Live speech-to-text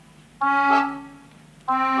Enchanté.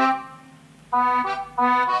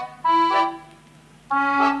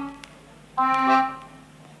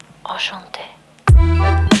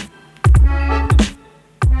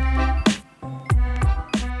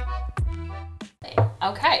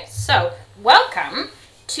 Okay, so welcome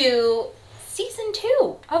to season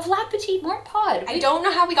 2 of La Petite Mort Pod. I don't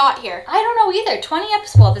know how we got here. I don't know either. 20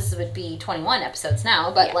 episodes. Well, this would be 21 episodes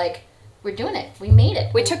now, but we're doing it. We made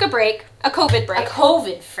it. We took a break. A COVID break. A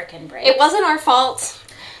COVID frickin' break. It wasn't our fault.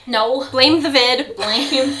 No. Blame the vid.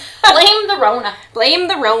 Blame the Rona. Blame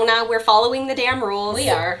the Rona. We're following the damn rules.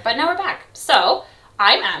 We are. But now we're back. So,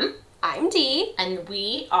 I'm M. I'm D. And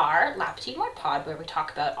we are La Petite Mort Pod, where we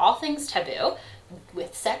talk about all things taboo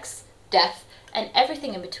with sex, death, and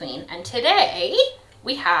everything in between. And today,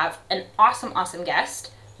 we have an awesome, awesome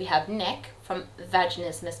guest. We have Nick from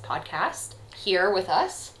Vaginismus Podcast here with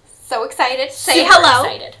us. So excited. Say Super hello.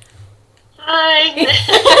 Excited.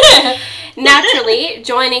 Hi. Naturally,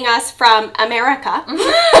 joining us from America.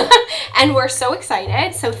 And we're so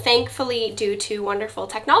excited. So thankfully, due to wonderful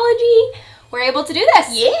technology, we're able to do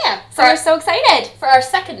this. Yeah. So we're so excited. For our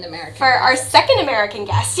second American For our second American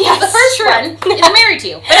guest. Yes. The first one is married to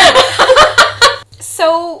you.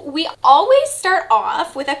 So we always start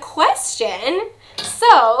off with a question.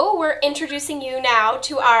 So we're introducing you now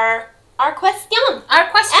to our question. Our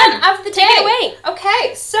question Em, of the day. take it away.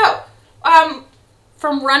 Okay, so,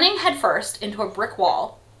 from running headfirst into a brick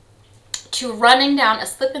wall to running down a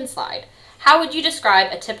slip and slide, how would you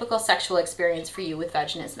describe a typical sexual experience for you with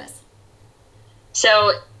vaginismus?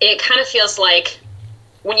 So it kind of feels like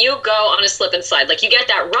when you go on a slip and slide, like you get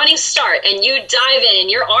that running start and you dive in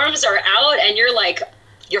and your arms are out and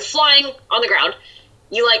you're flying on the ground.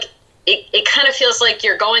 It kind of feels like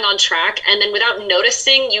you're going on track, and then without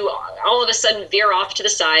noticing, you all of a sudden veer off to the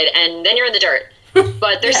side, and then you're in the dirt.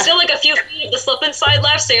 But there's still like a few feet of the slip and slide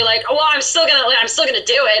left, so you're like, oh, well, I'm still gonna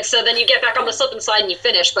do it. So then you get back on the slip and slide and you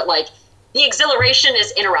finish, but like the exhilaration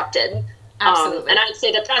is interrupted. Absolutely. And I'd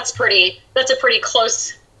say that's a pretty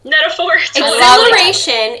close metaphor.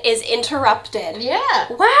 Exhilaration is interrupted. Yeah.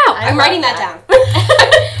 Wow. I'm writing that down.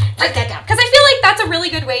 Write that down. Because I feel like that's a really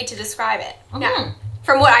good way to describe it. Mm-hmm. Yeah.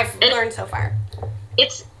 From what I've learned so far.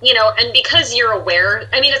 It's, and because you're aware,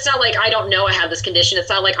 I mean, it's not like I don't know I have this condition. It's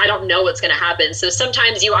not like I don't know what's going to happen. So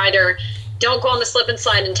sometimes you either don't go on the slip and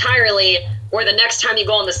slide entirely, or the next time you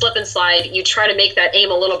go on the slip and slide, you try to make that aim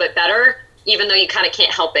a little bit better, even though you kind of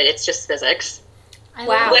can't help it. It's just physics.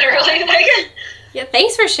 Wow. Literally. Yeah,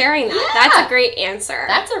 thanks for sharing that. Yeah. That's a great answer.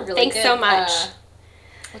 That's a really Thanks good, so much.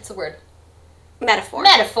 What's the word? Metaphor.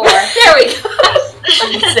 There we go.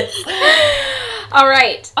 Jesus. All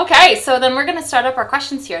right. Okay, so then we're going to start up our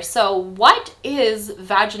questions here. So what is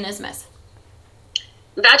vaginismus?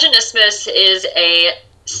 Vaginismus is a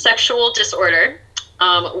sexual disorder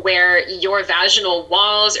where your vaginal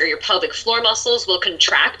walls or your pelvic floor muscles will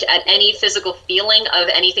contract at any physical feeling of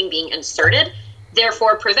anything being inserted,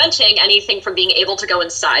 therefore preventing anything from being able to go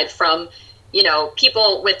inside. From,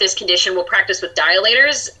 people with this condition will practice with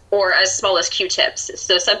dilators or as small as Q-tips.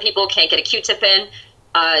 So some people can't get a Q-tip in.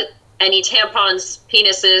 Any tampons,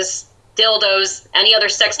 penises, dildos, any other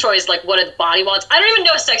sex toys, like what a body wants. I don't even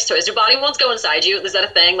know sex toys. Do body wants go inside you? Is that a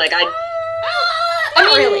thing? Like Not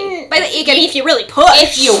really. But if you really push.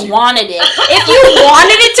 If you wanted it. If you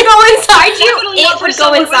wanted it to go inside you, it would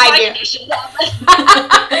go inside you.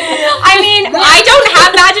 I mean, I don't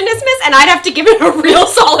have vaginismus, and I'd have to give it a real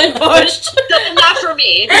solid push. Not for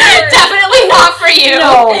me. Definitely not for you.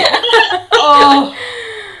 No. Oh.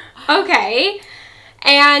 Okay.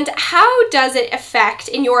 And how does it affect,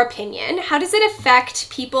 in your opinion, how does it affect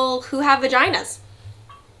people who have vaginas?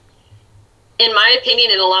 In my opinion,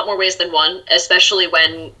 in a lot more ways than one, especially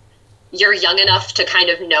when you're young enough to kind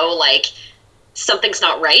of know, like, something's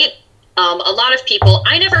not right. A lot of people,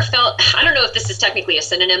 I never felt, I don't know if this is technically a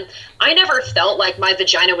synonym, I never felt like my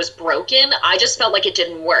vagina was broken. I just felt like it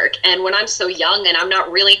didn't work. And when I'm so young and I'm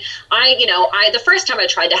not really, the first time I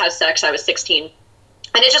tried to have sex, I was 16.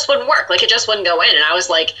 And it just wouldn't work. Like, it just wouldn't go in. And I was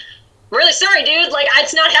like, really sorry, dude. Like,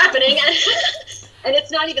 it's not happening. And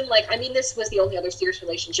it's not even like, I mean, this was the only other serious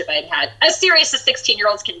relationship I had had. As serious as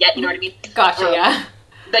 16-year-olds can get, you know what I mean? Gotcha, yeah.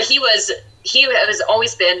 But he has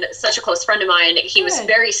always been such a close friend of mine. He was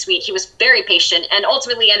very sweet. He was very patient, and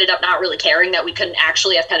ultimately ended up not really caring that we couldn't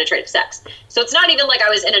actually have penetrative sex. So it's not even like I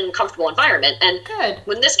was in an uncomfortable environment. And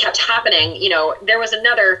when this kept happening, there was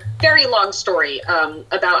another very long story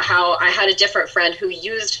about how I had a different friend who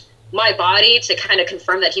used my body to kind of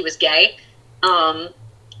confirm that he was gay,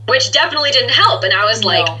 which definitely didn't help. And I was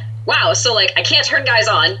like, wow, so like I can't turn guys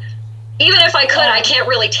on. Even if I could, I can't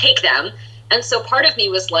really take them. And so part of me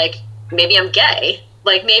was like, maybe I'm gay.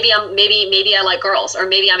 Like maybe I like girls, or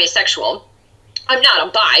maybe I'm asexual. I'm not,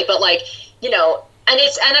 I'm bi, but like,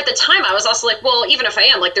 and at the time I was also like, well, even if I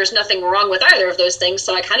am, like, there's nothing wrong with either of those things.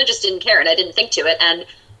 So I kind of just didn't care, and I didn't think to it. And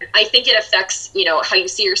I think it affects, how you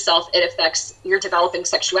see yourself. It affects your developing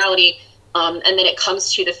sexuality. And then it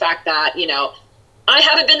comes to the fact that, I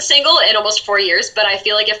haven't been single in almost 4 years, but I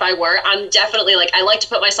feel like if I were, I'm definitely like, I like to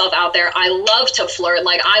put myself out there. I love to flirt.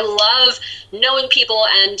 Like, I love knowing people,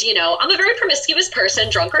 and, I'm a very promiscuous person,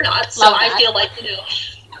 drunk or not. So I feel like,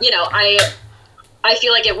 I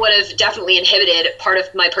feel like it would have definitely inhibited part of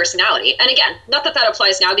my personality. And again, not that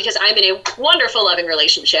applies now, because I'm in a wonderful, loving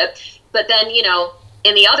relationship. But then,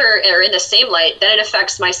 in the other, or in the same light, then it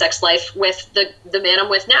affects my sex life with the man I'm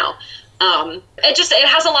with now. It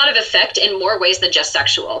has a lot of effect in more ways than just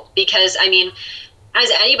sexual, because I mean,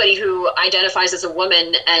 as anybody who identifies as a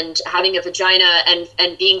woman and having a vagina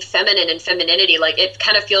and being feminine and femininity, like, it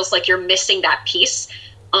kind of feels like you're missing that piece.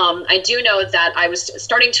 I do know that I was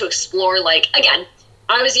starting to explore, like, again,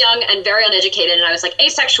 I was young and very uneducated, and I was like,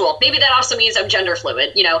 asexual. Maybe that also means I'm gender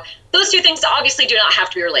fluid. Those two things obviously do not have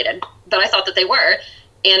to be related, but I thought that they were.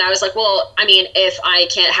 And I was like, well, I mean, if I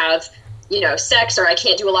can't have, sex, or I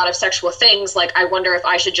can't do a lot of sexual things, like, I wonder if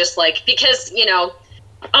I should just, like, because,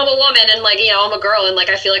 I'm a woman, and, like, I'm a girl, and, like,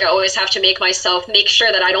 I feel like I always have to make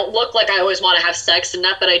sure that I don't look like I always want to have sex, and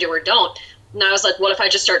not that I do or don't. And I was like, what if I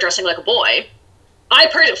just start dressing like a boy?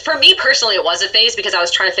 For me personally, it was a phase, because I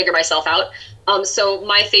was trying to figure myself out. So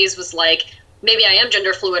my phase was like, maybe I am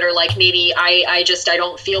gender fluid, or like, maybe I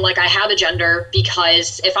don't feel like I have a gender,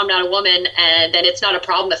 because if I'm not a woman, and then it's not a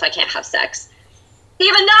problem if I can't have sex.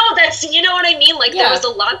 Even though that's, you know what I mean? Like, there was a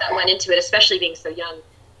lot that went into it, especially being so young.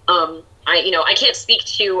 I can't speak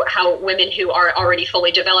to how women who are already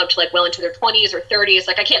fully developed, like well into their 20s or 30s,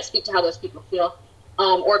 like, I can't speak to how those people feel.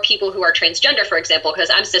 Or people who are transgender, for example, because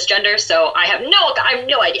I'm cisgender, so I have no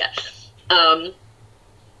idea.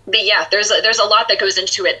 But yeah, there's a lot that goes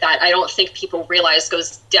into it that I don't think people realize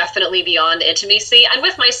goes definitely beyond intimacy, and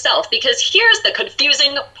with myself, because here's the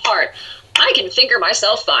confusing part. I can finger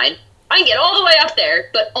myself fine. I can get all the way up there,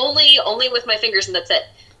 but only with my fingers, and that's it.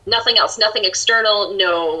 Nothing else, nothing external.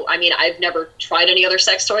 No, I mean, I've never tried any other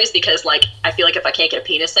sex toys, because, like, I feel like if I can't get a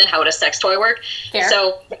penis in, how would a sex toy work? Fair.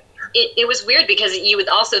 So it was weird, because you would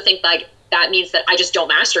also think, like, that means that I just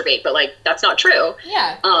don't masturbate, but, like, that's not true.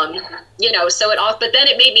 Yeah. But then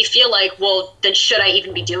it made me feel like, well, then should I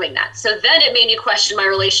even be doing that? So then it made me question my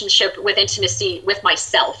relationship with intimacy with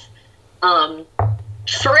myself.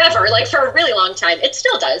 Forever, like, for a really long time. It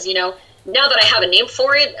still does, now that I have a name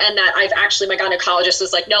for it, and that my gynecologist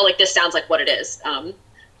was like, no, like, this sounds like what it is.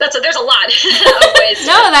 There's a lot of ways.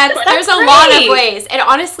 There's a lot of ways. It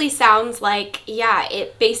honestly sounds like,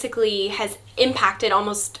 it basically has impacted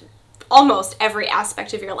almost every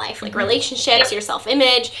aspect of your life, like relationships, your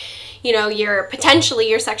self-image, your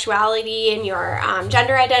sexuality and your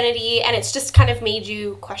gender identity, and it's just kind of made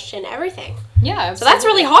you question everything. Yeah, absolutely. So that's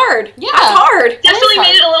really hard. Yeah, that's hard. Definitely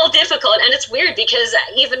made it a little difficult, and it's weird, because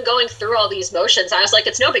even going through all these motions, I was like,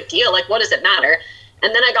 it's no big deal. Like, what does it matter?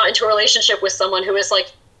 And then I got into a relationship with someone who was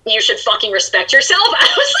like, you should fucking respect yourself. I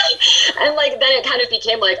was like, and like, then it kind of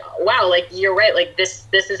became like, wow, like, you're right. Like, this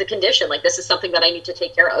is a condition. Like, this is something that I need to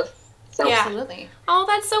take care of. So. Yeah. Absolutely. Oh,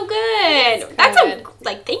 that's so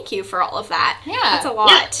good. Thank you for all of that. Yeah. That's a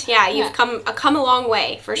lot. Yeah, you've come a long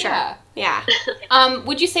way, for sure. Yeah.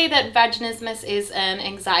 Would you say that vaginismus is an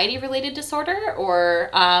anxiety-related disorder or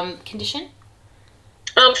condition?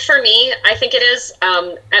 For me, I think it is.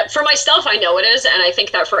 For myself, I know it is, and I think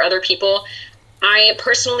that for other people, I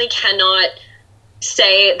personally cannot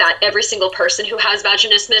say that every single person who has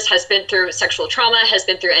vaginismus has been through sexual trauma, has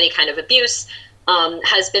been through any kind of abuse,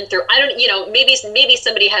 has been through, maybe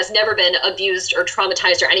somebody has never been abused or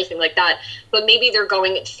traumatized or anything like that, but maybe they're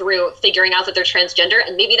going through figuring out that they're transgender,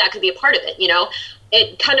 and maybe that could be a part of it,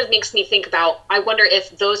 It kind of makes me think about, I wonder if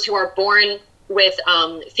those who are born with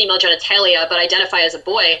female genitalia but identify as a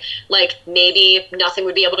boy, like, maybe nothing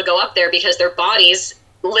would be able to go up there because their body's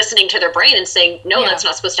listening to their brain and saying, no, that's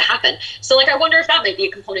not supposed to happen. So, like, I wonder if that might be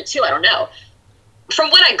a component too. I don't know.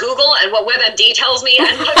 From what I Google and what WebMD tells me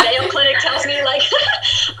and what Mayo Clinic tells me, like,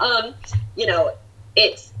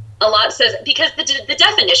 it's a lot says, because the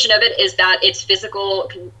definition of it is that it's physical,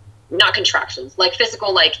 not contractions, like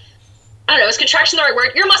physical, like, I don't know, is contraction the right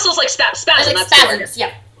word? Your muscles like spasm. Like that's spasms, the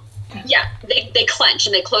word. Yeah, they clench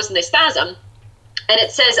and they close and they spasm. And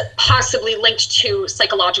it says possibly linked to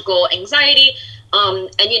psychological anxiety.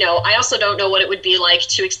 I also don't know what it would be like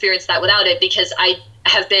to experience that without it, because I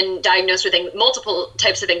have been diagnosed with multiple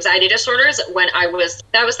types of anxiety disorders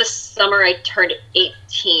that was the summer I turned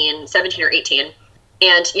 17 or 18.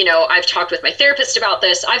 And, you know, I've talked with my therapist about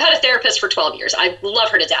this. I've had a therapist for 12 years. I love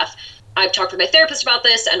her to death. I've talked with my therapist about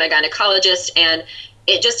this and my gynecologist, and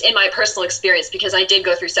it just in my personal experience, because I did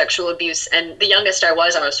go through sexual abuse, and the youngest I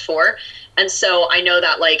was 4. And so I know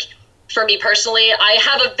that, like, for me personally, I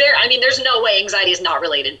have there's no way anxiety is not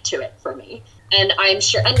related to it for me. And I'm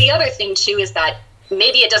sure, and the other thing too is that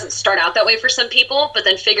maybe it doesn't start out that way for some people, but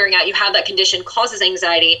then figuring out you have that condition causes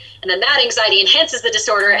anxiety, and then that anxiety enhances the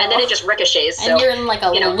disorder, and then it just ricochets. And you're in like a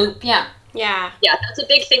loop. Yeah. Yeah. Yeah, that's a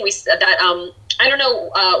big thing I don't know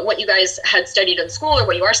what you guys had studied in school or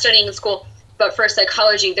what you are studying in school, but for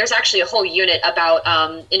psychology, there's actually a whole unit about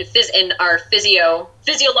in our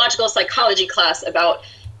physiological psychology class about,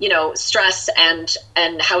 you know, stress and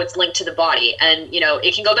how it's linked to the body. And, you know,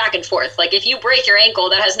 it can go back and forth. Like, if you break your ankle,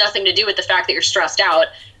 that has nothing to do with the fact that you're stressed out,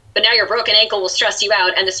 but now your broken ankle will stress you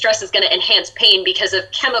out, and the stress is going to enhance pain because of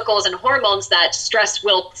chemicals and hormones that stress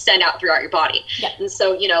will send out throughout your body. Yeah. And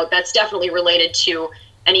so, you know, that's definitely related to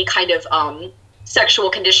any kind of sexual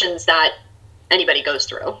conditions that anybody goes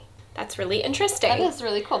through. That's really interesting. That is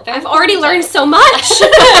really cool. I've already learned so much.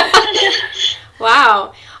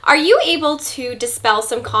 Wow. Are you able to dispel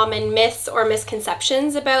some common myths or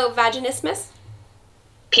misconceptions about vaginismus?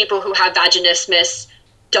 People who have vaginismus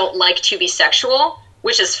don't like to be sexual,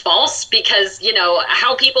 which is false, because, you know,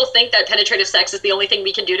 how people think that penetrative sex is the only thing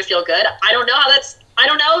we can do to feel good. I don't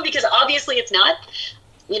know, because obviously it's not.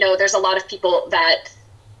 You know, there's a lot of people that,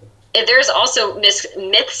 there's also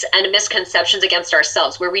myths and misconceptions against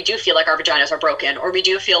ourselves, where we do feel like our vaginas are broken, or we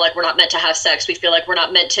do feel like we're not meant to have sex. We feel like we're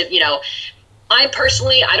not meant to, you know. I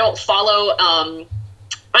don't follow,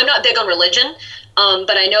 I'm not big on religion,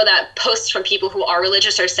 but I know that posts from people who are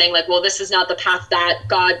religious are saying, like, well, this is not the path that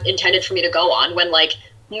God intended for me to go on, when, like,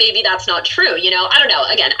 maybe that's not true, you know? I don't know.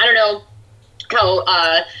 Again, I don't know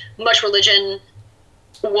how much religion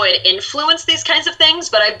would influence these kinds of things,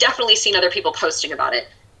 but I've definitely seen other people posting about it.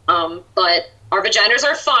 But our vaginas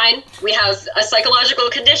are fine. We have a psychological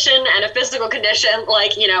condition and a physical condition,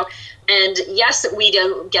 like, you know, and yes, we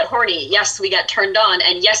do get horny. Yes, we get turned on.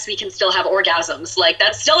 And yes, we can still have orgasms. Like,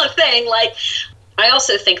 that's still a thing. Like, I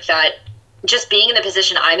also think that just being in the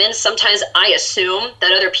position I'm in, sometimes I assume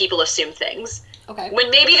that other people assume things. Okay. When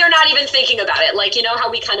maybe they're not even thinking about it. Like, you know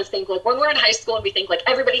how we kind of think, like, when we're in high school and we think, like,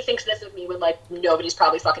 everybody thinks this of me, when, like, nobody's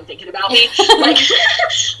probably fucking thinking about me. Like,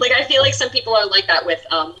 like, I feel like some people are like that with,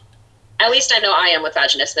 at least I know I am with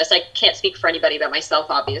vaginismus. I can't speak for anybody but myself,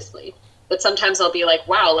 obviously. But sometimes I'll be like,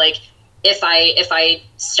 wow, like, if I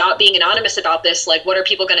stop being anonymous about this, like, what are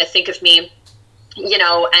people going to think of me, you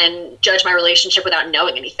know, and judge my relationship without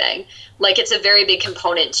knowing anything? Like, it's a very big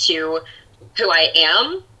component to who I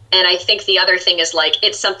am. And I think the other thing is, like,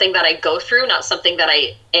 it's something that I go through, not something that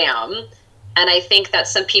I am. And I think that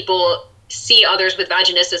some people see others with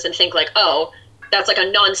vaginismus and think, like, oh, that's like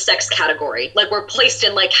a non-sex category. Like, we're placed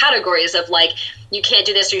in, like, categories of, like, you can't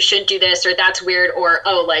do this, or you shouldn't do this, or that's weird, or,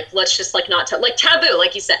 oh, like, let's just, like, not, like, taboo,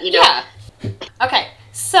 like you said, you know? Yeah. Okay.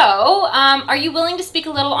 So, are you willing to speak a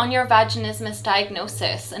little on your vaginismus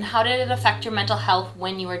diagnosis, and how did it affect your mental health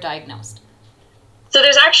when you were diagnosed? So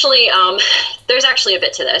there's actually a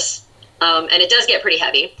bit to this, and it does get pretty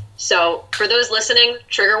heavy. So for those listening,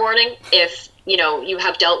 trigger warning, if, you know, you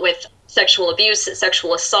have dealt with sexual abuse,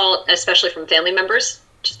 sexual assault, especially from family members,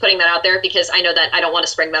 just putting that out there, because I know that I don't want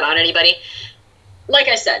to spring that on anybody. Like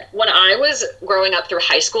I said, when I was growing up through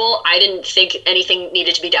high school, I didn't think anything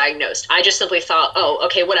needed to be diagnosed. I just simply thought, oh,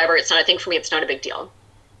 okay, whatever, it's not a thing for me, it's not a big deal.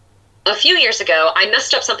 A few years ago, I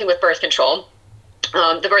messed up something with birth control.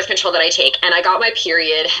 The birth control that I take, and I got my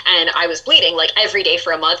period, and I was bleeding like every day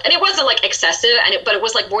for a month, and it wasn't like excessive, but it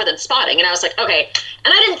was like more than spotting, and I was like, okay,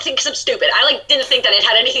 and I didn't think, because I'm stupid, I like didn't think that it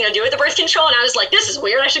had anything to do with the birth control, and I was like, this is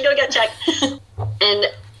weird, I should go get checked. And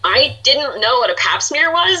I didn't know what a pap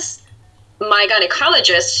smear was. My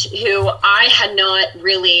gynecologist, who I had not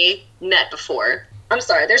really met before, I'm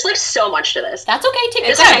sorry, there's like so much to this. That's okay, take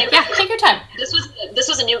your time. Yeah, take your time. This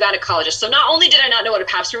was a new gynecologist. So not only did I not know what a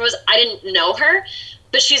pap smear was, I didn't know her,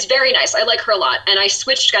 but she's very nice. I like her a lot. And I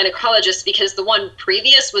switched gynecologists because the one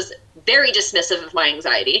previous was very dismissive of my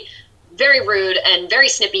anxiety, very rude and very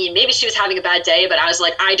snippy. Maybe she was having a bad day, but I was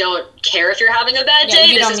like, I don't care if you're having a bad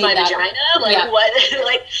day. This is my vagina. Like, what?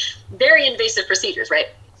 Like, very invasive procedures, right?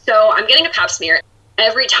 So I'm getting a pap smear.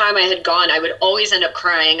 Every time I had gone, I would always end up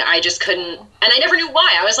crying. I just couldn't, and I never knew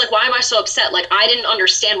why. I was like, why am I so upset? Like, I didn't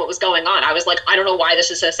understand what was going on. I was like, I don't know why this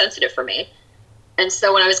is so sensitive for me. And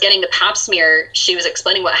so when I was getting the pap smear, she was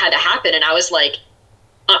explaining what had to happen, and I was like,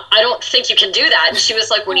 I don't think you can do that. And she was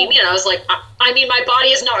like, what do you mean? And I was like, I mean, my body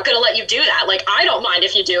is not going to let you do that. Like, I don't mind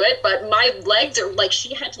if you do it, but my legs are like,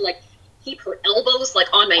 she had to like keep her elbows like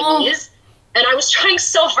on my knees. And I was trying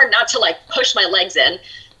so hard not to like push my legs in.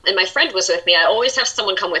 And my friend was with me. I always have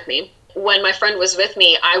someone come with me. When my friend was with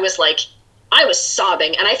me, I was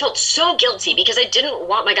sobbing, and I felt so guilty because I didn't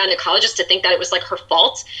want my gynecologist to think that it was like her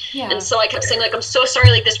fault. Yeah. And so I kept saying like, I'm so sorry.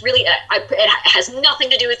 Like this really, it has nothing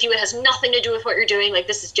to do with you. It has nothing to do with what you're doing. Like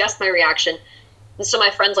this is just my reaction. And so my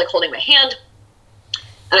friend's like holding my hand,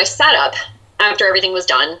 and I sat up after everything was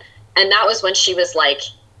done. And that was when she was like,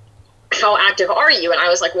 how active are you? And I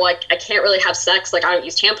was like, well, I can't really have sex. Like I don't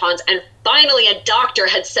use tampons. And finally a doctor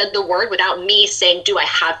had said the word without me saying, do I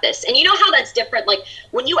have this? And you know how that's different? Like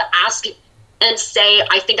when you ask and say,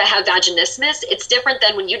 I think I have vaginismus, it's different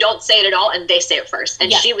than when you don't say it at all and they say it first.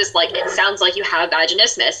 And she was like, it sounds like you have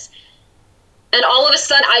vaginismus. And all of a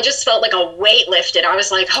sudden I just felt like a weight lifted. I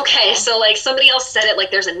was like, okay, so like somebody else said it,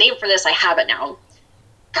 like there's a name for this. I have it now.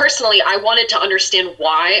 Personally, I wanted to understand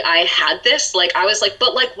why I had this. Like, I was like,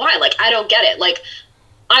 but like, why? Like, I don't get it. Like,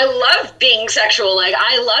 I love being sexual. Like,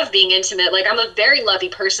 I love being intimate. Like, I'm a very lovey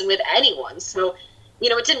person with anyone. So, you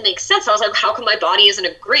know, it didn't make sense. I was like, how come my body isn't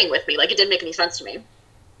agreeing with me? Like, it didn't make any sense to me.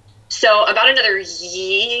 So about another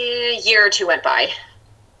year or two went by,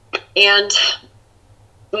 and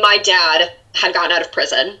my dad had gotten out of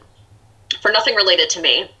prison for nothing related to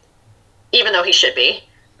me, even though he should be,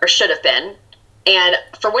 or should have been. And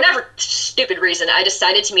for whatever stupid reason, I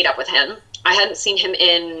decided to meet up with him. I hadn't seen him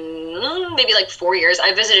in maybe like 4 years.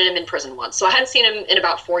 I visited him in prison once. So I hadn't seen him in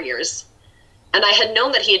about 4 years. And I had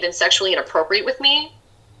known that he had been sexually inappropriate with me.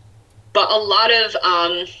 But a lot of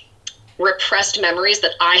repressed memories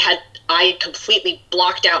that I completely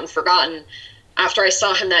blocked out and forgotten. After I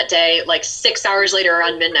saw him that day, like 6 hours later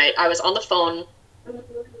around midnight, I was on the phone.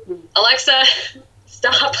 Alexa,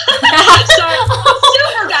 stop. Sorry.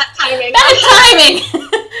 Super bad timing. Bad timing.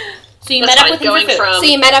 So you met up with him for food. So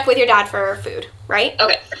you met up with your dad for food, right?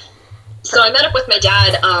 Okay. So I met up with my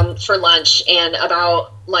dad for lunch, and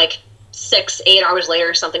about like 6-8 hours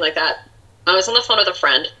later, something like that, I was on the phone with a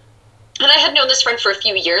friend. And I had known this friend for a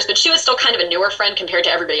few years, but she was still kind of a newer friend compared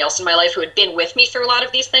to everybody else in my life who had been with me through a lot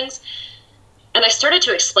of these things. And I started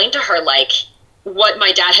to explain to her, like, what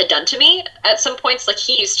my dad had done to me at some points. Like,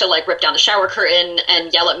 he used to, like, rip down the shower curtain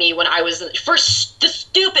and yell at me when I was, for the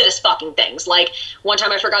stupidest fucking things. Like, one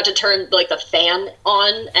time I forgot to turn, like, the fan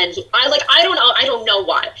on, and I don't know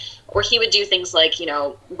why. Or he would do things like, you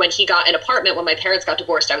know, when he got an apartment, when my parents got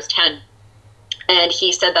divorced, I was 10. And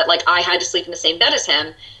he said that, like, I had to sleep in the same bed as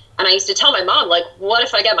him. And I used to tell my mom, like, what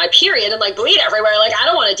if I get my period and, like, bleed everywhere? Like, I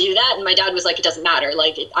don't want to do that. And my dad was like, it doesn't matter.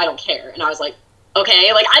 Like, I don't care. And I was like,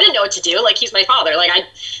 okay. Like, I didn't know what to do. Like, he's my father. Like,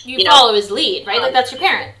 you follow his lead, right? Like, that's your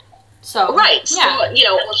parent. So right. Yeah. So, you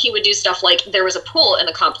know, he would do stuff like, there was a pool in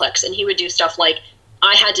the complex, and he would do stuff like,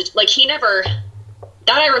 I had to, like, he never,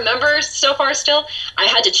 that I remember so far still, I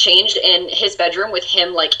had to change in his bedroom with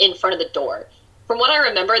him, like, in front of the door. From what I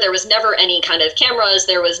remember, there was never any kind of cameras.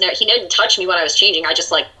 There was he didn't touch me when I was changing. I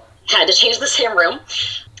just, like, had to change the same room.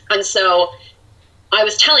 And so I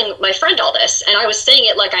was telling my friend all this, and I was saying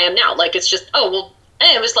it like I am now. Like, it's just, oh, well,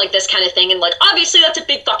 it was like this kind of thing. And, like, obviously that's a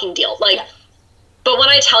big fucking deal. Like, yeah. But when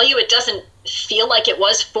I tell you it doesn't feel like it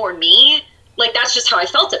was for me, like, that's just how I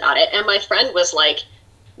felt about it. And my friend was like,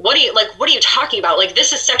 what are you talking about? Like,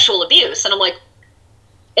 this is sexual abuse. And I'm like,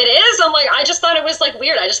 it is? I'm like, I just thought it was, like,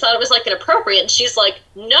 weird. I just thought it was, like, inappropriate. And she's like,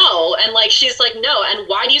 no. And, like, she's like, no. And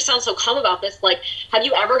why do you sound so calm about this? Like, have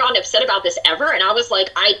you ever gotten upset about this ever? And I was like,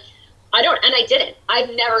 I don't. And I didn't. I've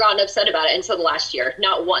never gotten upset about it until the last year.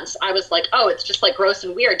 Not once. I was like, oh, it's just, like, gross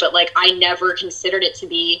and weird. But, like, I never considered it to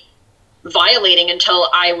be violating until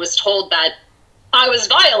I was told that I was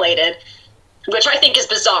violated, which I think is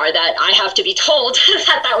bizarre that I have to be told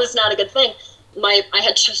that was not a good thing. I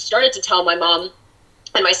had started to tell my mom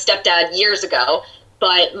and my stepdad years ago,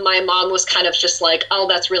 but my mom was kind of just like, oh,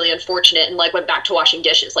 that's really unfortunate, and, like, went back to washing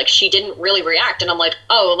dishes. Like, she didn't really react, and I'm like,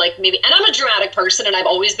 oh, like, maybe, and I'm a dramatic person, and I've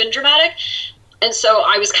always been dramatic, and so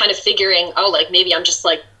I was kind of figuring, oh, like, maybe I'm just,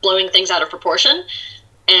 like, blowing things out of proportion.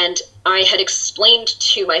 And I had explained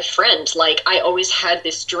to my friend, like, I always had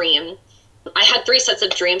this dream. I had 3 sets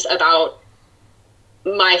of dreams about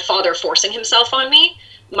my father forcing himself on me,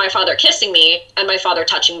 my father kissing me, and my father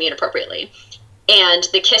touching me inappropriately. And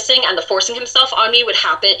the kissing and the forcing himself on me would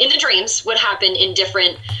happen, in the dreams, would happen in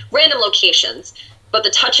different random locations. But the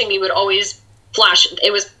touching me would always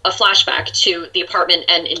it was a flashback to the apartment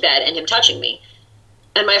and in bed and him touching me.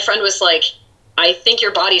 And my friend was like, I think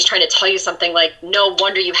your body's trying to tell you something, like, no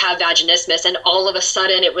wonder you have vaginismus. And all of a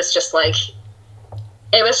sudden it was just like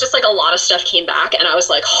a lot of stuff came back, and I was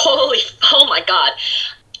like, oh my God.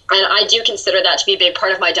 And I do consider that to be a big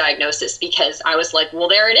part of my diagnosis, because I was like, well,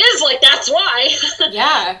 there it is. Like, that's why.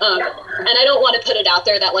 Yeah. And I don't want to put it out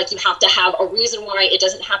there that, like, you have to have a reason why. It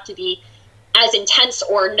doesn't have to be as intense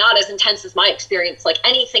or not as intense as my experience. Like,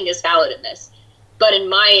 anything is valid in this. But in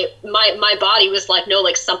my body was like, no,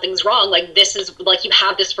 like, something's wrong. Like, this is, like, you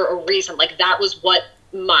have this for a reason. Like, that was what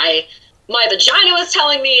my vagina was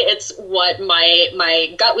telling me. It's what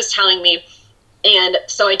my gut was telling me. And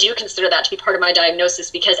so I do consider that to be part of my diagnosis,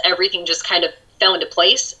 because everything just kind of fell into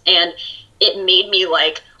place, and it made me,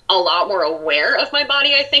 like, a lot more aware of my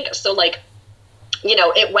body, I think. So, like, you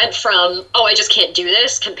know, it went from, oh, I just can't do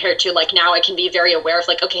this, compared to, like, now I can be very aware of,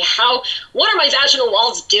 like, okay, what are my vaginal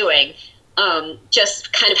walls doing?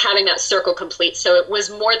 Just kind of having that circle complete. So it was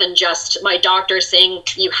more than just my doctor saying,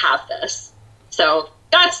 you have this. So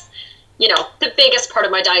that's, you know, the biggest part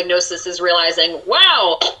of my diagnosis is realizing,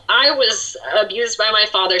 wow, I was abused by my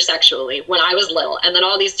father sexually when I was little. And then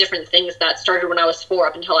all these different things that started when I was 4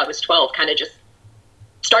 up until I was 12 kind of just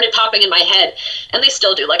started popping in my head. And they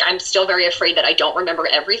still do. Like, I'm still very afraid that I don't remember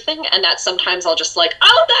everything. And that sometimes I'll just, like,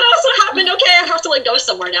 oh, that also happened. Okay, I have to, like, go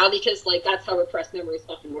somewhere now, because, like, that's how repressed memories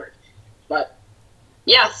fucking work. But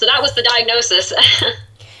yeah, so that was the diagnosis.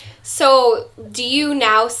 So do you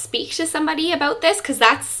now speak to somebody about this? Because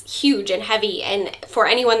that's huge and heavy. And for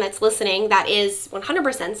anyone that's listening, that is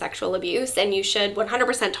 100% sexual abuse, and you should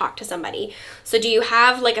 100% talk to somebody. So do you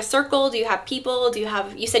have, like, a circle? Do you have people?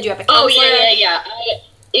 You said you have a counselor? Oh, yeah.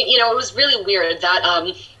 You know, it was really weird that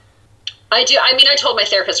I told my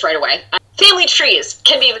therapist right away. Family trees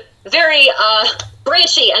can be very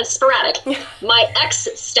branchy and sporadic. My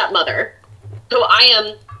ex-stepmother, who I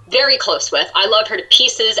am very close with, I love her to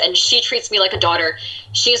pieces, and she treats me like a daughter.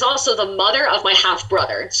 She's also the mother of my half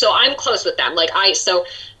brother, so I'm close with them. Like, so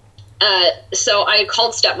I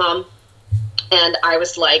called stepmom, and I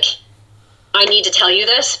was like, I need to tell you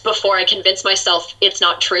this before I convince myself it's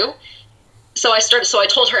not true. So I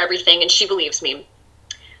told her everything, and she believes me.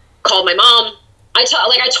 Called my mom. I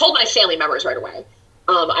told my family members right away.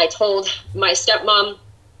 I told my stepmom.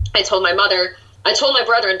 I told my mother. I told my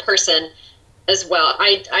brother in person as well.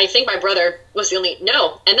 I think my brother was the only,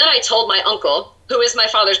 no. And then I told my uncle, who is my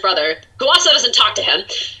father's brother, who also doesn't talk to him,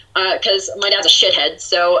 because my dad's a shithead.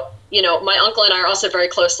 So, you know, my uncle and I are also very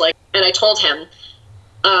close, like, and I told him.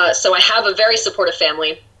 So I have a very supportive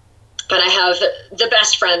family, but I have the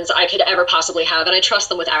best friends I could ever possibly have, and I trust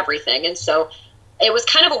them with everything. And so it was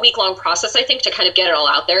kind of a week-long process, I think, to kind of get it all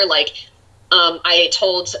out there. Like, I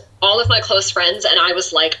told all of my close friends, and I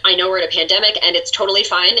was like, I know we're in a pandemic, and it's totally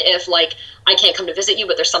fine if, like, I can't come to visit you,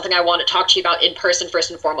 but there's something I want to talk to you about in person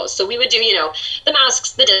first and foremost. So we would do, you know, the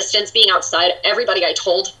masks, the distance, being outside. Everybody I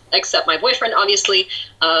told, except my boyfriend, obviously,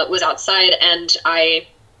 was outside, and I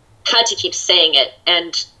had to keep saying it.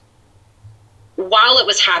 And while it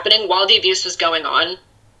was happening, while the abuse was going on,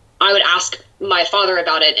 I would ask my father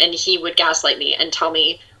about it, and he would gaslight me and tell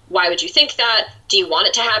me, why would you think that? Do you want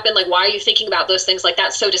it to happen? Like, why are you thinking about those things? Like,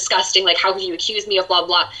 that's so disgusting. Like, how could you accuse me of blah,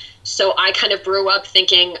 blah? So I kind of grew up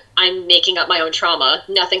thinking I'm making up my own trauma.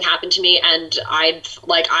 Nothing happened to me, and I'm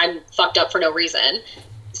fucked up for no reason.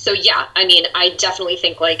 So yeah, I mean, I definitely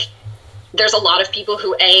think, like, there's a lot of people who,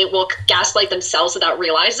 will gaslight themselves without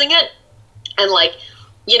realizing it. And, like,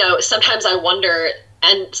 you know, sometimes I wonder,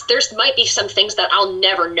 and there's might be some things that I'll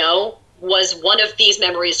never know. Was one of these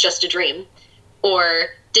memories just a dream? Or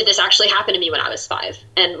did this actually happen to me when I was 5?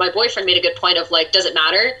 And my boyfriend made a good point of, like, does it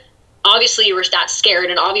matter? Obviously you were that scared,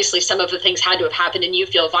 and obviously some of the things had to have happened, and you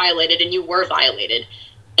feel violated, and you were violated.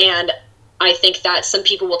 And I think that some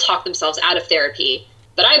people will talk themselves out of therapy.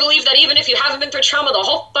 But I believe that even if you haven't been through trauma, the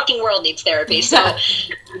whole fucking world needs therapy. So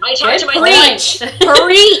I talk to my Preach!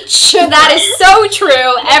 Preach! That is so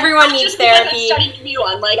true. Everyone needs therapy. I'm studying you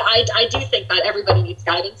on. Like, I do think that everybody needs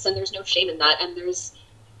guidance, and there's no shame in that. And there's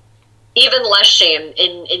even less shame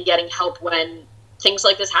in getting help when things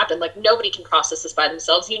like this happen. Like, nobody can process this by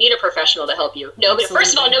themselves. You need a professional to help you. Nobody. Absolutely.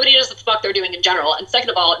 First of all, nobody knows what the fuck they're doing in general. And second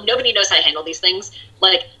of all, nobody knows how to handle these things.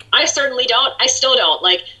 Like, I certainly don't. I still don't.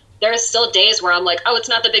 Like, there are still days where I'm like, oh, it's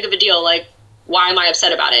not that big of a deal. Like, why am I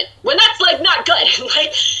upset about it? When that's, like, not good.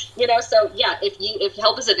 Like, you know, so yeah, if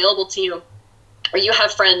help is available to you, or you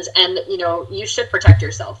have friends, and, you know, you should protect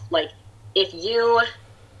yourself. Like, if you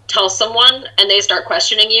tell someone and they start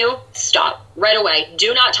questioning you, stop right away.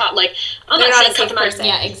 Do not talk. Like, I'm not saying come to my person.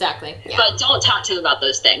 Yeah, exactly. Yeah. But don't talk to them about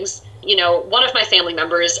those things. You know, one of my family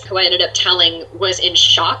members who I ended up telling was in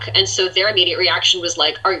shock, and so their immediate reaction was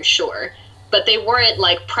like, are you sure? But they weren't,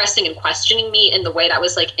 like, pressing and questioning me in the way that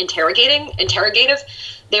was, like, interrogative.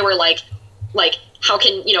 They were like, how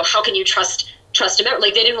can you trust a member?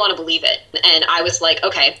 Like, they didn't want to believe it. And I was like,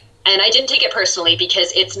 okay, And I didn't take it personally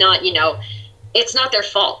because it's not, it's not their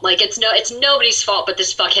fault. Like, it's nobody's fault but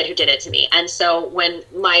this fuckhead who did it to me. And so when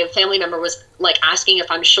my family member was like asking if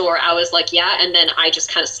I'm sure, I was like, yeah. And then I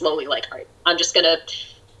just kind of slowly like, all right, I'm just going to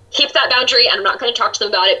keep that boundary, and I'm not going to talk to them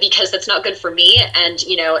about it because that's not good for me. And,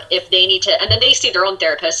 if they need to, and then they see their own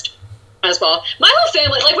therapist as well. My whole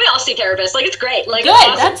family, like, we all see therapists. Like, it's great. Like, good.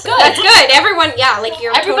 Awesome. That's good. That's good. Everyone, yeah, like,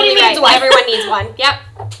 you're Everybody totally needs right. one. Everyone needs one.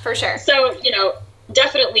 Yep, for sure. So,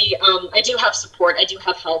 definitely, I do have support. I do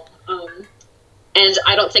have help. And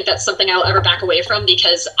I don't think that's something I'll ever back away from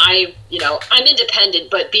because I'm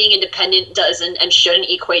independent, but being independent doesn't and shouldn't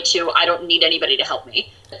equate to I don't need anybody to help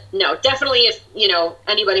me. No, definitely if,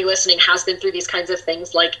 anybody listening has been through these kinds of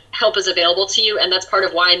things, like, help is available to you. And that's part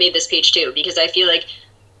of why I made this page too, because I feel like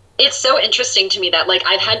it's so interesting to me that, like,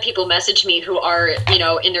 I've had people message me who are,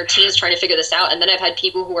 in their teens trying to figure this out. And then I've had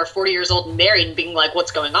people who are 40 years old and married and being like,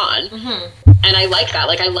 what's going on? Mm-hmm. And I like that.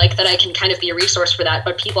 Like, I like that I can kind of be a resource for that.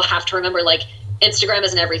 But people have to remember, like, Instagram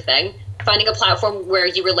isn't everything. Finding a platform where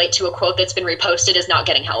you relate to a quote that's been reposted is not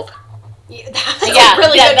getting help. That's a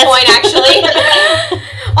really good point, actually.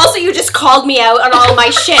 Also, you just called me out on all my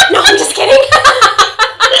shit. No, I'm just kidding.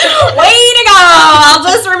 Way to go. I'll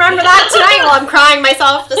just remember that tonight while I'm crying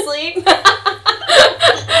myself to sleep.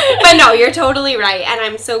 But no, you're totally right. And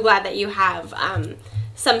I'm so glad that you have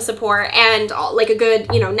some support and like a good,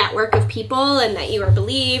 network of people and that you are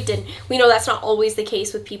believed. And we know that's not always the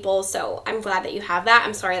case with people. So I'm glad that you have that.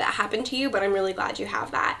 I'm sorry that happened to you, but I'm really glad you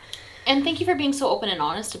have that. And thank you for being so open and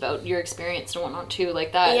honest about your experience and whatnot too.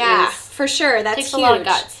 Like that. Yeah, for sure. That's takes huge. a lot of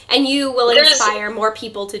guts. And you will inspire more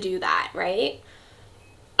people to do that, right?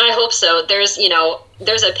 I hope so. There's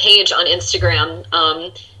a page on Instagram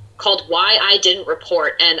called Why I Didn't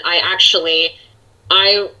Report. And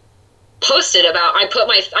I posted about,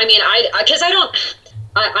 because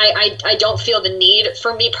I don't feel the need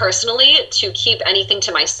for me personally to keep anything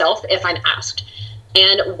to myself if I'm asked.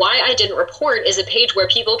 And Why I Didn't Report is a page where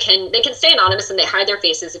people can stay anonymous and they hide their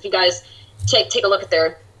faces. If you guys take a look at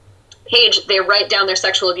their page, they write down their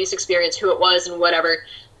sexual abuse experience, who it was and whatever.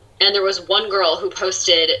 And there was one girl who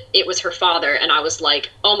posted it was her father, and I was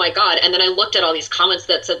like, oh my God. And then I looked at all these comments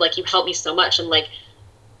that said, like, you helped me so much. And like,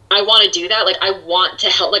 I want to do that. Like, I want to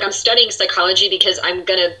help. Like, I'm studying psychology because I'm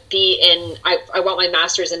going to be I want my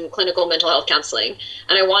master's in clinical mental health counseling,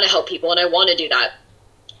 and I want to help people, and I want to do that.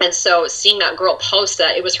 And so seeing that girl post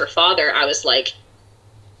that it was her father, I was like,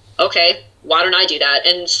 okay, why don't I do that?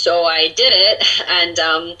 And so I did it. And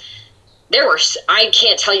I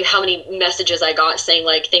can't tell you how many messages I got saying,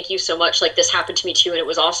 like, thank you so much. Like, this happened to me too. And it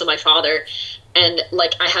was also my father. And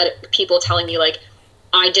like, I had people telling me, like,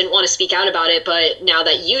 I didn't want to speak out about it, but now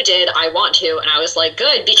that you did, I want to. And I was like,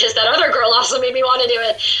 good, because that other girl also made me want to do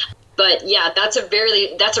it. But yeah, that's a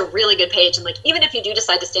really good page. And like, even if you do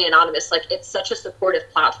decide to stay anonymous, like, it's such a supportive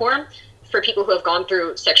platform for people who have gone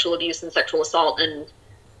through sexual abuse and sexual assault and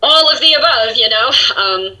all of the above,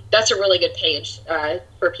 that's a really good page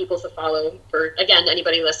for people to follow. For, again,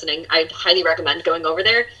 anybody listening, I'd highly recommend going over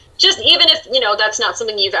there. Just even if, that's not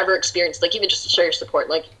something you've ever experienced, like, even just to show your support.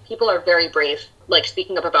 Like, people are very brave, like,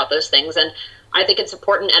 speaking up about those things. And I think it's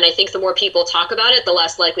important, and I think the more people talk about it, the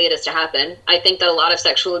less likely it is to happen. I think that a lot of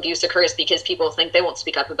sexual abuse occurs because people think they won't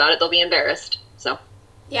speak up about it. They'll be embarrassed. So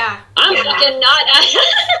yeah, I'm fucking not.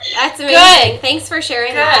 That's amazing. Good. Thanks for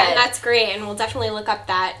sharing that. That's great, and we'll definitely look up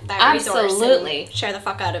that resource and share the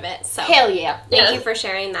fuck out of it. So hell yeah. Thank you for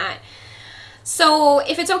sharing that. So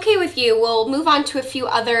if it's okay with you, we'll move on to a few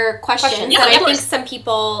other questions that I think some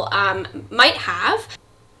people might have.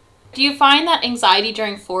 Do you find that anxiety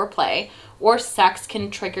during foreplay or sex can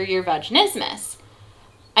trigger your vaginismus?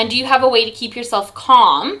 And do you have a way to keep yourself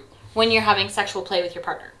calm when you're having sexual play with your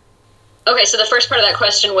partner? Okay, so the first part of that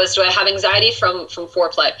question was, do I have anxiety from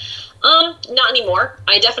foreplay? Not anymore.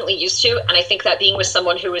 I definitely used to, and I think that being with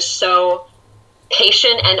someone who is so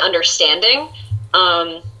patient and understanding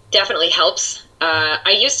definitely helps.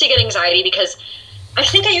 I used to get anxiety because I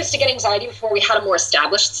think I used to get anxiety before we had a more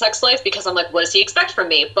established sex life because I'm like, what does he expect from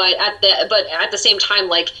me? But at the same time,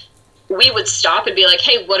 like, we would stop and be like,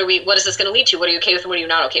 hey, what is this going to lead to? What are you okay with and what are you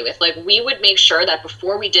not okay with? Like, we would make sure that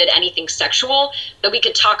before we did anything sexual, that we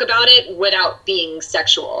could talk about it without being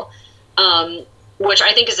sexual, which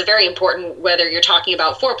I think is a very important, whether you're talking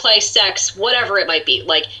about foreplay, sex, whatever it might be.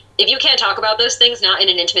 Like, if you can't talk about those things, not in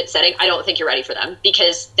an intimate setting, I don't think you're ready for them,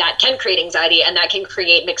 because that can create anxiety and that can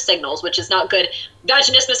create mixed signals, which is not good,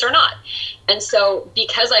 vaginismus or not. And so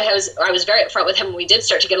because I was very upfront with him when we did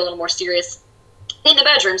start to get a little more serious in the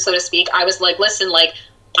bedroom, so to speak, I was like, listen, like,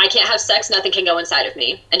 I can't have sex, nothing can go inside of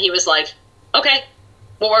me. And he was like, okay,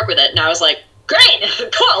 we'll work with it. And I was like,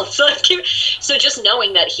 great, cool. So so just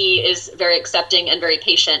knowing that he is very accepting and very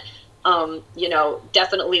patient, you know,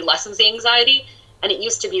 definitely lessens the anxiety. And it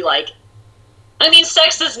used to be like, I mean,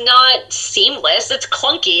 sex is not seamless. It's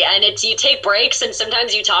clunky, and you take breaks, and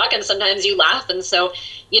sometimes you talk, and sometimes you laugh. And so,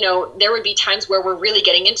 you know, there would be times where we're really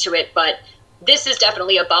getting into it, but this is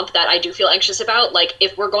definitely a bump that I do feel anxious about. Like,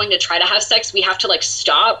 if we're going to try to have sex, we have to, like,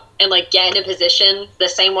 stop and, like, get in a position, the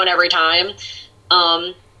same one every time,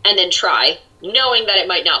 and then try, knowing that it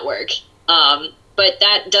might not work. But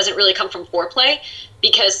that doesn't really come from foreplay,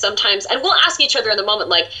 because sometimes, and we'll ask each other in the moment,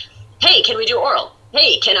 like, hey, can we do oral?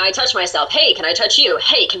 Hey, can I touch myself? Hey, can I touch you?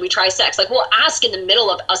 Hey, can we try sex? Like, we'll ask in the middle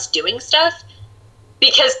of us doing stuff,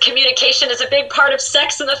 because communication is a big part of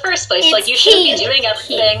sex in the first place. Like, you shouldn't be doing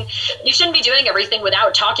everything. You shouldn't be doing everything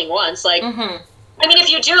without talking once. Like, I mean, if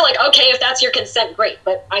you do, like, okay, if that's your consent, great.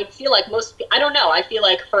 But I feel like I don't know. I feel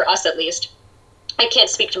like for us, at least, I can't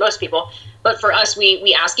speak to most people, but for us,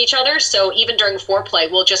 we ask each other. So even during foreplay,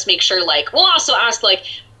 we'll just make sure, like, we'll also ask, like,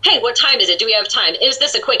 hey, what time is it? Do we have time? Is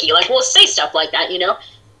this a quickie? Like, we'll say stuff like that, you know?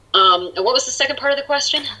 And what was the second part of the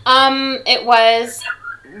question? It was,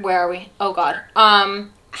 where are we? Oh, God.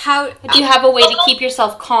 How do you have a way to keep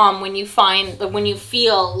yourself calm when you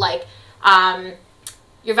feel like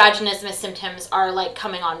your vaginismus symptoms are, like,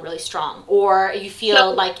 coming on really strong, or you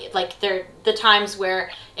feel like they're the times where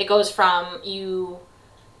it goes from you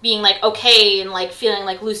being, like, okay and, like, feeling,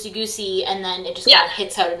 like, loosey-goosey, and then it just kind of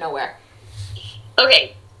hits out of nowhere?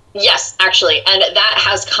 Okay. Yes, actually. And that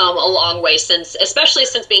has come a long way especially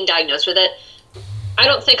since being diagnosed with it. I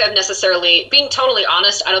don't think I've necessarily, being totally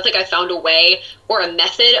honest, I don't think I found a way or a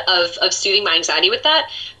method of soothing my anxiety with that.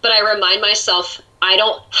 But I remind myself, I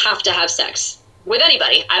don't have to have sex with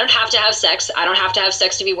anybody. I don't have to have sex. I don't have to have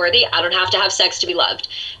sex to be worthy. I don't have to have sex to be loved.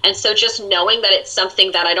 And so just knowing that it's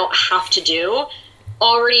something that I don't have to do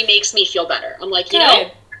already makes me feel better. I'm like, you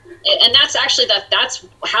know, and that's actually, that's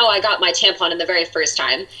how I got my tampon in the very first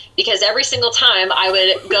time, because every single time I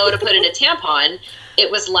would go to put in a tampon, it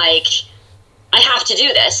was like, I have to do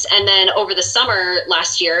this. And then over the summer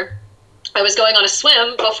last year, I was going on a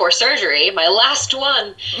swim before surgery, my last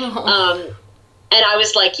one. And I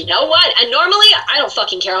was like, you know what? And normally, I don't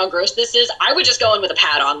fucking care how gross this is. I would just go in with a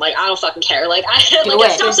pad on. Like, I don't fucking care. Like,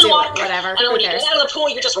 it stops in water. Whatever. And when you get out of the pool,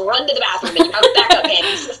 you just run to the bathroom and you have backup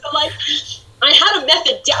panties. So, like, I had a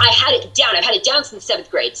method. I had it down. I've had it down since 7th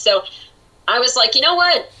grade. So I was like, you know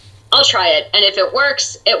what? I'll try it. And if it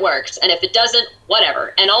works, it works. And if it doesn't,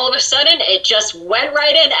 whatever. And all of a sudden, it just went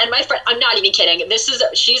right in. And my friend, I'm not even kidding.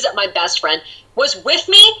 She's my best friend, was with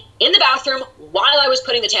me in the bathroom while I was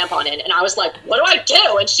putting the tampon in. And I was like, what do I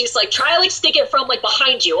do? And she's like, try like stick it from like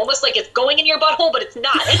behind you, almost like it's going in your butthole, but it's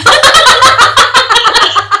not. And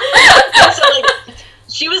so like,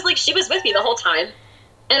 she was with me the whole time.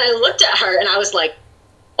 And I looked at her and I was like,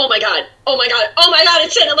 oh my God,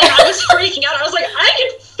 it's in. And like, I was freaking out. I was like, I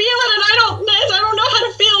can feel it and I don't know how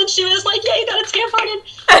to feel. And she was like, yeah, you got a tampon in.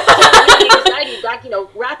 So anxiety back,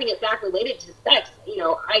 wrapping it back related to sex,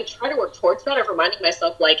 I try to work towards that of reminding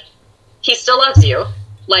myself, like, he still loves you.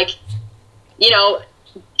 Like,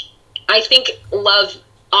 I think love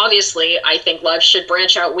should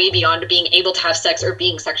branch out way beyond being able to have sex or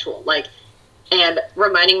being sexual. Like, and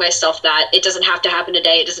reminding myself that it doesn't have to happen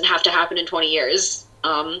today. It doesn't have to happen in 20 years.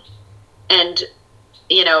 And,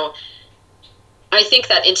 I think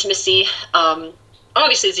that intimacy,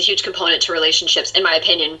 obviously is a huge component to relationships, in my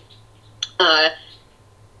opinion.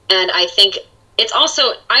 And I think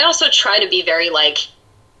I also try to be very, like,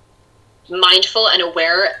 mindful and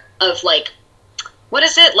aware of, like, what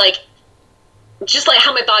is it? Like, just like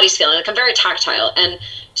how my body's feeling. Like, I'm very tactile. And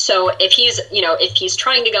so if he's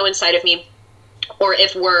trying to go inside of me, or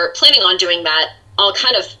if we're planning on doing that, I'll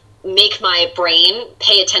kind of make my brain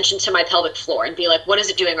pay attention to my pelvic floor and be like, what is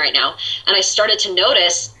it doing right now? And I started to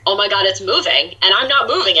notice, oh my God, it's moving, and I'm not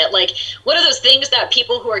moving it. Like, what are those things that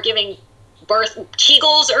people who are giving birth,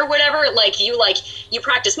 Kegels or whatever, like you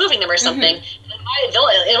practice moving them or something, and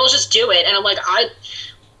it'll just do it. And I'm like,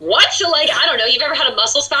 what? So, like, I don't know, you've ever had a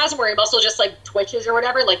muscle spasm where your muscle just, like, twitches or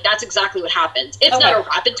whatever? Like, that's exactly what happens. It's not a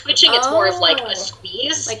rapid twitching, it's more of, like, a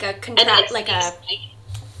squeeze. Like a contract, like a...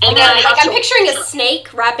 And then, I'm picturing a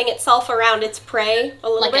snake wrapping itself around its prey a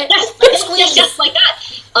little bit. Yes, like that.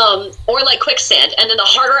 Or like quicksand. And then the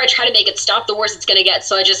harder I try to make it stop, the worse it's going to get.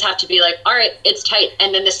 So I just have to be like, all right, it's tight.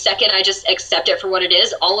 And then the second I just accept it for what it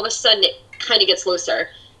is, all of a sudden it kind of gets looser.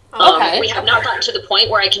 Okay. We have not gotten to the point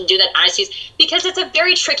where I can do that because it's a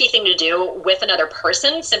very tricky thing to do with another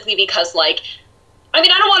person, simply because, like, I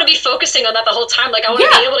don't want to be focusing on that the whole time. Like, I want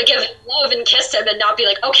to be able to give him love and kiss him and not be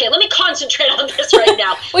like, okay, let me concentrate on this right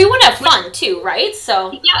now. Well, you want to have fun too, right?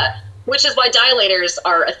 So yeah. which is why dilators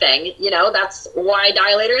are a thing. You know, that's why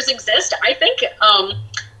dilators exist, I think.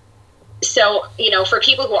 So, you know, for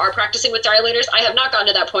people who are practicing with dilators, I have not gotten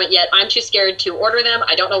to that point yet. I'm too scared to order them.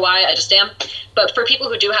 I don't know why, I just am. But for people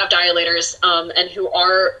who do have dilators and who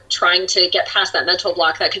are trying to get past that mental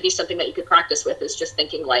block, that could be something that you could practice with, is just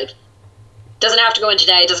thinking like, doesn't have to go in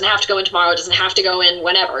today, doesn't have to go in tomorrow, doesn't have to go in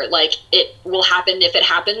whenever. Like, it will happen if it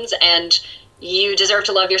happens, and you deserve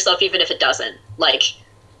to love yourself even if it doesn't. Like,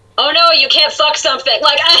 oh no, you can't fuck something.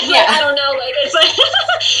 Like, I don't know. Like, it's like,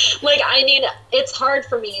 like, I mean, it's hard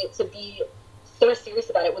for me to be so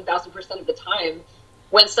serious about it 1000% of the time,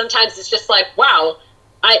 when sometimes it's just like, wow,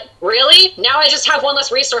 now I just have one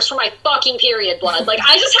less resource for my fucking period blood. Like,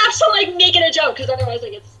 I just have to, like, make it a joke, because otherwise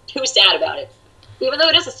I get too sad about it. Even though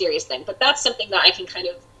it is a serious thing. But that's something that I can kind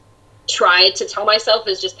of try to tell myself,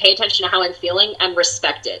 is just pay attention to how I'm feeling and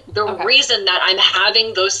respect it. The reason that I'm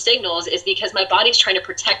having those signals is because my body's trying to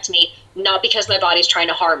protect me, not because my body's trying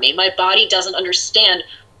to harm me. My body doesn't understand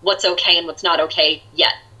what's okay and what's not okay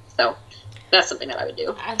yet. So that's something that I would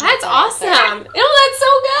do. That's awesome. Oh, that's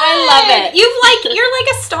so good. I love it. You're like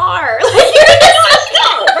a star.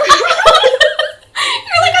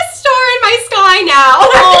 You're like a star in my sky now.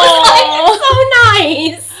 Like, it's so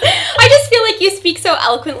nice. I just feel like you speak so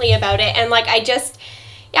eloquently about it, and like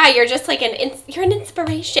you're just like you're an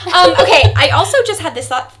inspiration. Okay, I also just had this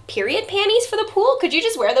thought: period panties for the pool. Could you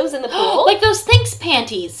just wear those in the pool? Like those thinks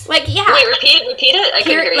panties. Like, yeah. Wait, repeat it. I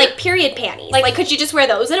couldn't hear you. Like period panties. Like, could you just wear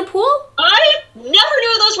those in a pool? I never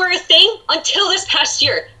knew those were a thing until this past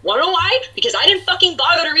year. Wanna know why? Because I didn't fucking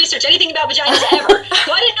bother to research anything about vaginas ever.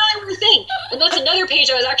 So I didn't know they were a thing. And that's another page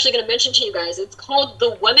I was actually going to mention to you guys. It's called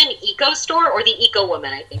the Women Eco Store, or the Eco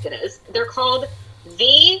Woman, I think it is. They're called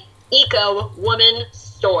the Eco Woman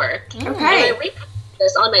Store. Okay. And I reposted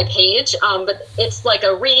this on my page, but it's like a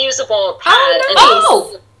reusable pad.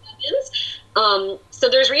 Oh, and so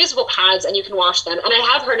there's reusable pads, and you can wash them. And I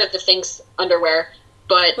have heard of the Thinx underwear,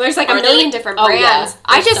 but there's like a million different brands. Yeah.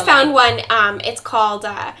 I just found one. It's called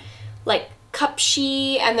like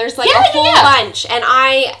Cupshe, and there's like a whole bunch. And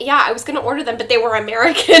I was gonna order them, but they were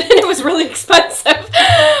American, and it was really expensive.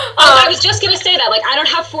 I was just gonna say that. Like, I don't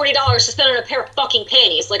have $40 to spend on a pair of fucking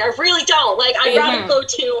panties. Like, I really don't. Like, I'd rather go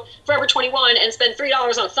to Forever 21 and spend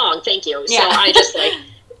 $3 on a thong. Thank you. So I just like,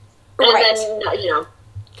 and then, you know.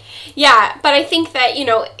 Yeah, but I think that, you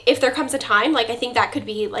know, if there comes a time, like, I think that could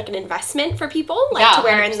be, like, an investment for people, like, to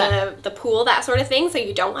wear 100%. In the pool, that sort of thing, so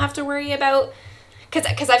you don't have to worry about,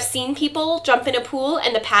 because I've seen people jump in a pool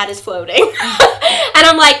and the pad is floating, and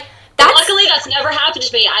I'm like, luckily, that's never happened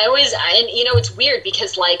to me. And, you know, it's weird,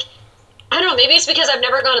 because, like, I don't know, maybe it's because I've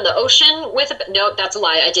never gone in the ocean with a... No, that's a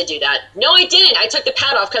lie, I did do that. No, I didn't. I took the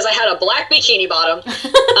pad off because I had a black bikini bottom.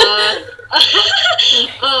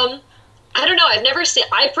 I don't know.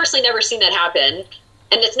 I've personally never seen that happen,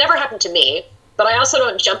 and it's never happened to me. But I also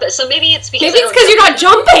don't jump it, so maybe it's because you're not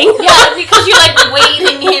jumping. Yeah, because you're like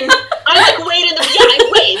wading in. I like wade in the I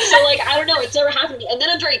wade. So like I don't know. It's never happened to me, and then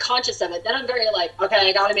I'm very conscious of it. Then I'm very like, okay,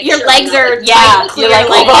 I gotta make your sure legs are like, you're like,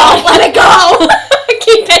 let it go.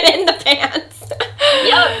 Keep it in the pants.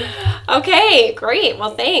 Yep. Okay, great.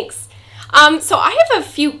 Well, thanks. So I have a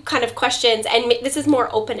few kind of questions, and this is more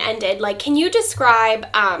open-ended. Like, can you describe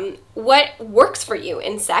what works for you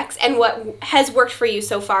in sex and what has worked for you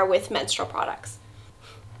so far with menstrual products?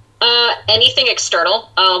 Anything external.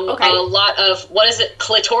 Okay. A lot of, what is it,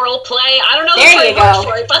 clitoral play? I don't know. There you go.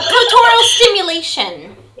 For it, but clitoral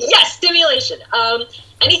stimulation. Yes, stimulation.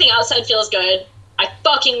 Anything outside feels good. I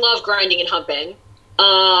fucking love grinding and humping.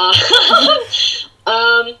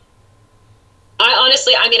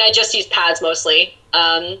 I just use pads mostly.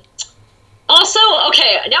 Also,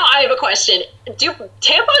 okay, now I have a question. Do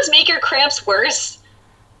tampons make your cramps worse?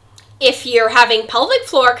 If you're having pelvic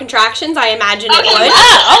floor contractions, I imagine it would. Yeah.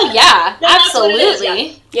 Oh, yeah. No,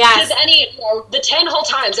 absolutely. Yeah. Because the 10 whole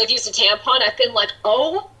times I've used a tampon, I've been like,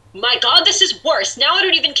 oh my god, this is worse. Now I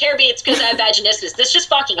don't even care if it's because I have vaginismus. This just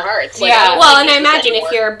fucking hurts. Like, yeah. Well, and I imagine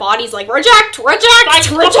if your body's like, reject, abomination.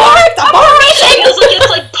 It feels like it's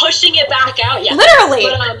like pushing it back out. Yeah. Literally.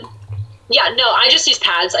 But, I just use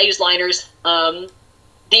pads. I use liners.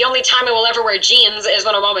 The only time I will ever wear jeans is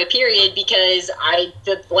when I'm on my period, because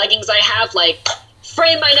the leggings I have, like,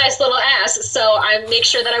 frame my nice little ass, so I make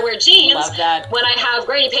sure that I wear jeans. Love that. When I have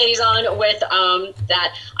granny panties on with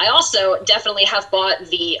that. I also definitely have bought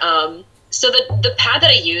the the pad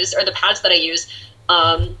that I use, or the pads that I use,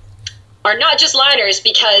 are not just liners,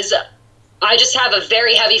 because I just have a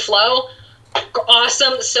very heavy flow.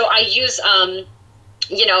 Awesome. So I use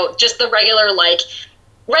just the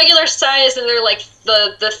regular size, and they're like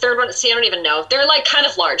the third one. See, I don't even know. They're like kind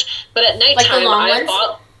of large, but at nighttime like the long ones?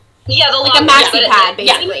 Yeah, the like a maxi pad,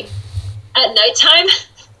 basically. At nighttime,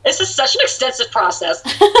 this is such an extensive process,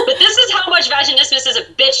 but this is how much vaginismus is a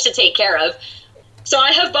bitch to take care of. So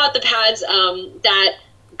I have bought the pads that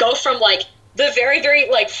go from like the very, very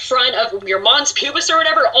like front of your mons pubis or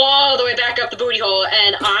whatever, all the way back up the booty hole,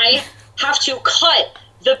 and I have to cut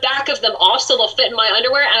the back of them off so they'll fit in my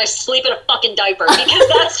underwear, and I sleep in a fucking diaper because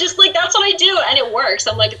that's just like, that's what I do, and it works.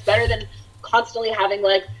 I'm like, it's better than constantly having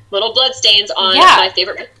like little blood stains on my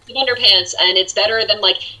favorite underpants, and it's better than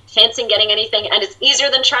like fancying getting anything, and it's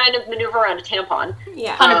easier than trying to maneuver around a tampon.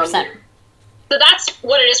 Yeah, 100%. So that's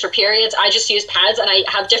what it is for periods. I just use pads, and I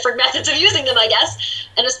have different methods of using them, I guess.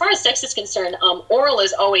 And as far as sex is concerned, oral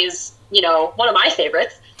is always, you know, one of my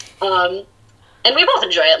favorites. And we both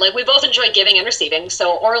enjoy it. Like, we both enjoy giving and receiving.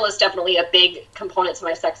 So oral is definitely a big component to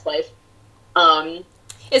my sex life.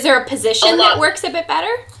 Is there a position that works a bit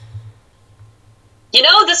better? You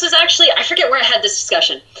know, this is actually, I forget where I had this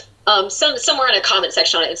discussion. Somewhere in a comment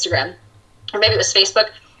section on Instagram, or maybe it was Facebook.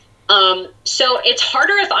 So it's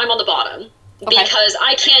harder if I'm on the bottom. Okay. Because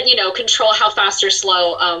I can't, you know, control how fast or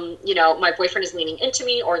slow, you know, my boyfriend is leaning into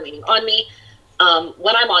me or leaning on me.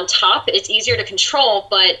 When I'm on top, it's easier to control.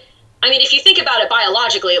 But, I mean, if you think about it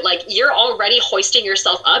biologically, like, you're already hoisting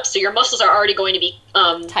yourself up, so your muscles are already going to be...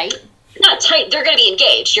 tight? Not tight. They're going to be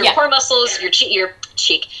engaged. Your core muscles, your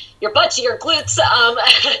cheek, your butt, your glutes.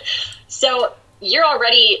 So you're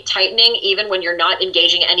already tightening even when you're not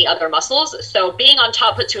engaging any other muscles. So being on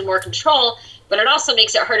top puts you in more control. But it also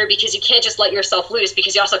makes it harder because you can't just let yourself loose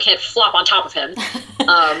because you also can't flop on top of him.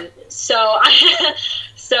 So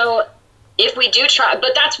if we do try,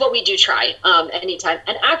 but that's what we do try anytime.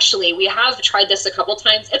 And actually, we have tried this a couple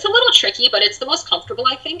times. It's a little tricky, but it's the most comfortable,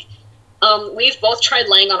 I think. We've both tried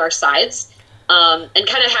laying on our sides and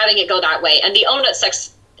kind of having it go that way. And the own-nut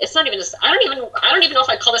sex, it's not even, I don't even know if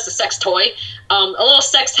I call this a sex toy. A little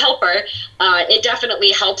sex helper. It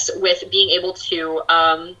definitely helps with being able to...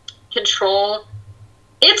 control.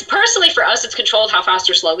 It's personally for us, it's controlled how fast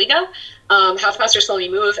or slow we go, how fast or slow we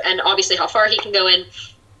move, and obviously how far he can go in.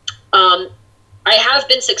 I have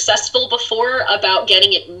been successful before about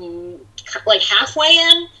getting it like halfway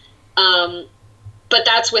in, but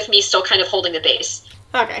that's with me still kind of holding the base.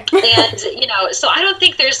 Okay. And, you know, so I don't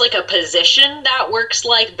think there's like a position that works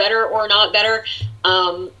like better or not better.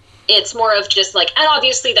 It's more of just like, and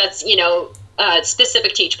obviously that's, you know,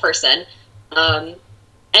 specific to each person.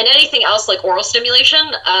 And anything else like oral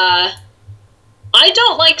stimulation, I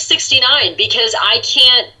don't like 69 because I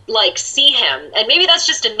can't like see him, and maybe that's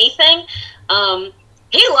just a me thing.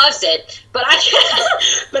 He loves it, but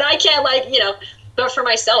I can't like, you know. But for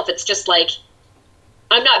myself, it's just like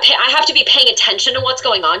I have to be paying attention to what's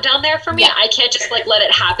going on down there for me. Yeah. I can't just like let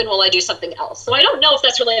it happen while I do something else. So I don't know if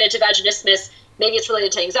that's related to vaginismus. Maybe it's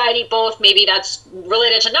related to anxiety. Both. Maybe that's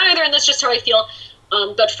related to neither, and that's just how I feel.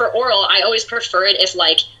 But for oral, I always prefer it if,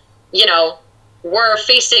 like, you know, we're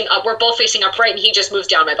both facing upright, and he just moves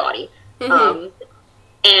down my body. Mm-hmm.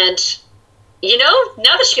 And, you know,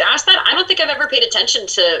 now that you asked that, I don't think I've ever paid attention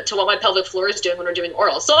to what my pelvic floor is doing when we're doing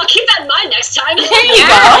oral. So I'll keep that in mind next time. There you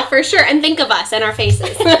go, for sure. And think of us and our faces.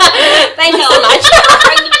 Thank you so much.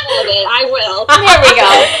 Right in the middle of it, I will. There we go.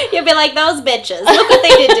 You'll be like, those bitches. Look what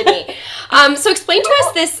they did to me. So explain to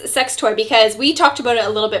us this sex toy, because we talked about it a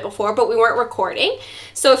little bit before, but we weren't recording.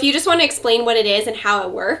 So if you just want to explain what it is and how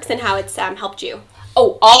it works and how it's helped you.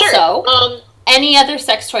 Oh, also, sure. Any other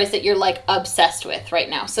sex toys that you're like obsessed with right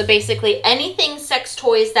now? So basically anything sex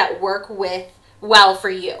toys that work well for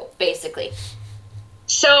you, basically.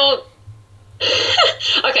 So,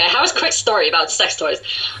 okay, I have a quick story about sex toys.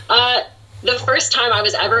 The first time I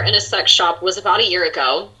was ever in a sex shop was about a year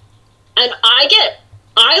ago, and I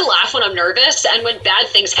laugh when I'm nervous, and when bad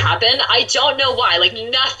things happen, I don't know why. Like,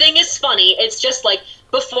 nothing is funny. It's just like,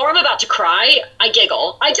 before I'm about to cry, I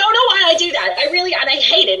giggle. I don't know why I do that. And I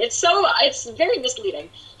hate it. It's very misleading.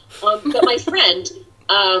 But my friend,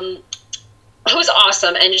 who's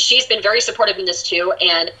awesome, and she's been very supportive in this too,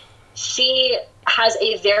 and she has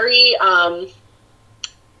a very, her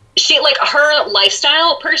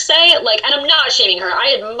lifestyle per se, like, and I'm not shaming her,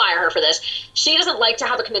 I admire her for this. She doesn't like to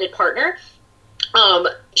have a committed partner.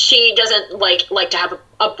 She doesn't like to have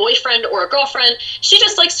a boyfriend or a girlfriend. She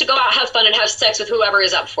just likes to go out, have fun, and have sex with whoever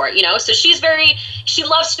is up for it, you know? So she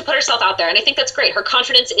loves to put herself out there, and I think that's great. Her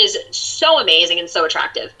confidence is so amazing and so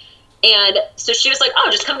attractive. And so she was like, oh,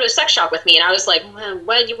 just come to a sex shop with me. And I was like,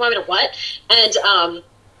 what? You want me to what? And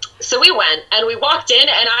so we went, and we walked in,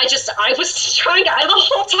 and the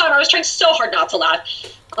whole time I was trying so hard not to laugh.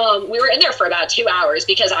 We were in there for about 2 hours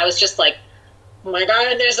because I was just like, oh my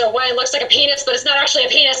god, there's a way it looks like a penis, but it's not actually a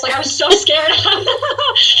penis. Like, I'm so scared.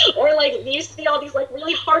 Or like you see all these like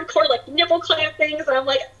really hardcore like nipple clamp things, and I'm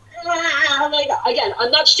like, again,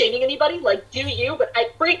 I'm not shaming anybody. Like, do you? But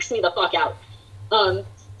it freaks me the fuck out.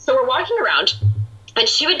 So we're walking around, and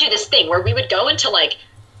she would do this thing where we would go into like,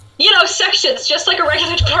 sections, just like a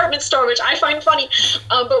regular department store, which I find funny.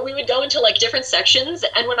 But we would go into like different sections,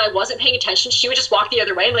 and when I wasn't paying attention, she would just walk the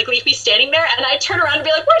other way and like leave me standing there, and I'd turn around and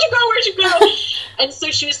be like, where'd you go? And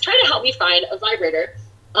so she was trying to help me find a vibrator,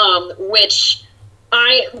 which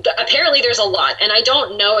apparently there's a lot, and I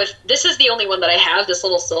don't know if this is the only one that I have, this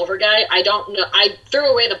little silver guy. I don't know. I threw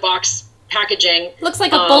away the box packaging. Looks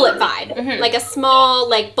like a bullet vibe. Mm-hmm. Like a small,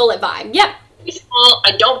 like, bullet vibe. Yep. Small.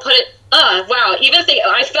 I don't put it. Wow. Even think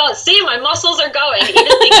I felt. See, my muscles are going. Even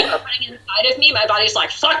thinking about putting it inside of me, my body's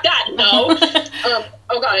like, fuck that. No.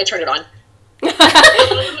 Oh god, I turned it on.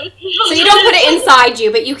 So you don't put it inside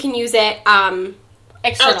you, but you can use it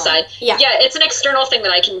external. Outside. Yeah. Yeah, it's an external thing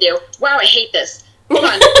that I can do. Wow, I hate this. Hold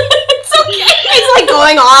on. It's okay. It's like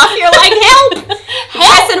going off. You're like, help.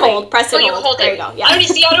 Press and hold. Press and you hold. hold There it. you go. Yeah.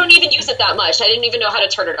 I don't even use it that much. I didn't even know how to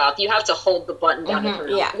turn it off. You have to hold the button down to turn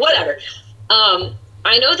it off. Whatever.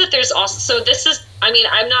 I know that there's also, so this is, I mean,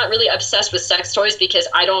 I'm not really obsessed with sex toys because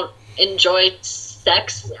I don't enjoy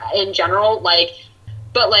sex in general, like,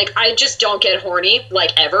 but like, I just don't get horny,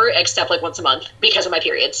 like, ever, except like once a month because of my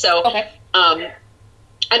period. So,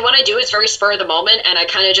 and when I do, it's very spur of the moment, and I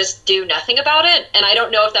kind of just do nothing about it. And I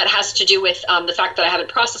don't know if that has to do with the fact that I haven't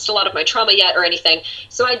processed a lot of my trauma yet or anything.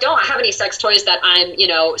 So I don't have any sex toys that I'm,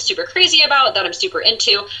 super crazy about, that I'm super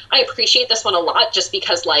into. I appreciate this one a lot just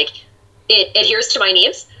because, like, it adheres to my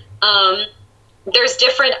needs. There's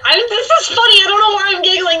different, this is funny, I don't know why I'm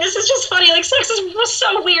giggling, this is just funny, like, sex is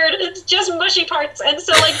so weird, it's just mushy parts, and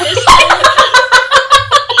so, like, this,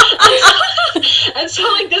 and so,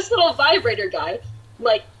 like, this little vibrator guy,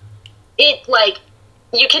 like, it, like,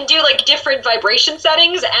 you can do, like, different vibration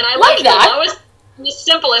settings, and I like the lowest, the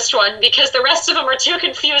simplest one, because the rest of them are too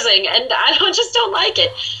confusing, and I just don't like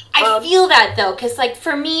it. I feel that, though, because, like,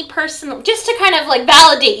 for me personally, just to kind of, like,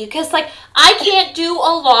 validate you, because, like, I can't do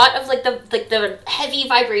a lot of, like, the heavy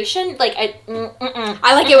vibration. Like, I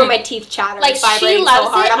like it when my teeth chatter. Like, she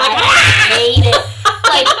loves so it. I'm like, I hate it.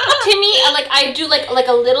 Like, to me, like, I do, like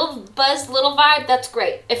a little buzz, little vibe, that's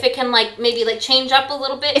great. If it can, like, maybe, like, change up a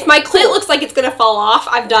little bit. If my clit looks like it's going to fall off,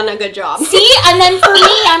 I've done a good job. See? And then for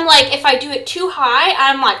me, I'm like, if I do it too high,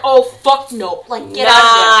 I'm like, oh, fuck no. Like, get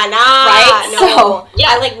out of there. Right? No. So, yeah.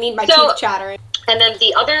 I, like, need my teeth chattering. And then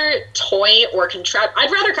the other toy or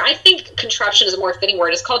I think contraption is a more fitting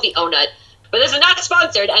word. It's called the O-Nut. But this is not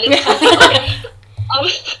sponsored, and it's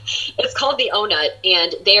it's called the O-Nut,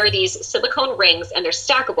 and they are these silicone rings, and they're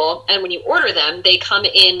stackable, and when you order them, they come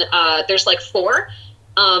in, there's like 4,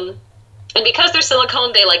 and because they're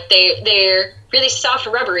silicone, they're really soft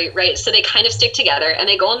and rubbery, right? So they kind of stick together, and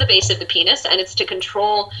they go on the base of the penis, and it's to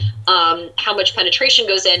control how much penetration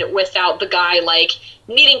goes in without the guy, like,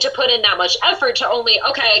 needing to put in that much effort to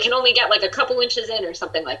I can only get, like, a couple inches in or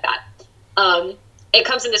something like that. It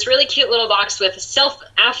comes in this really cute little box with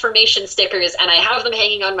self-affirmation stickers, and I have them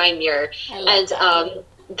hanging on my mirror.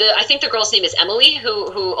 I think the girl's name is Emily,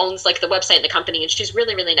 who owns, like, the website and the company, and she's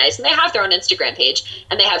really, really nice. And they have their own Instagram page,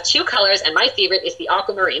 and they have 2 colors, and my favorite is the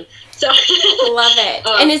aquamarine. So love it.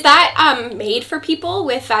 And is that made for people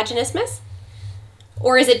with vaginismus?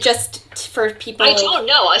 Or is it just for people? I don't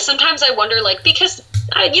know. Sometimes I wonder, like, because,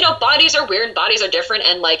 bodies are weird, bodies are different,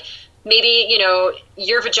 and, like, maybe,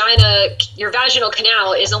 your vaginal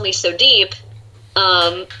canal is only so deep,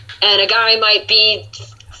 and a guy might be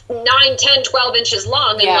 9, 10, 12 inches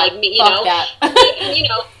long, and like me, and,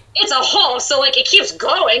 it's a hole, so like it keeps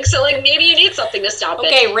going, so like maybe you need something to stop it.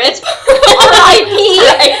 Okay, Rip.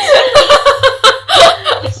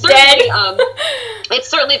 It's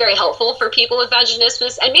certainly very helpful for people with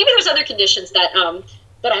vaginismus, and maybe there's other conditions that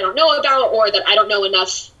I don't know about, or that I don't know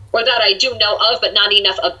enough, or that I do know of but not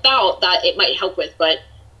enough about, that it might help with. But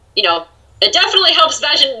it definitely helps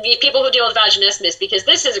people who deal with vaginismus, because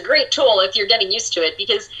this is a great tool if you're getting used to it,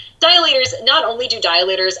 because dilators, not only do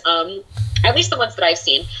dilators, at least the ones that I've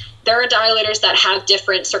seen, there are dilators that have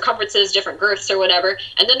different circumferences, different girths or whatever,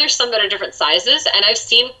 and then there's some that are different sizes, and I've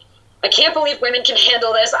seen, I can't believe women can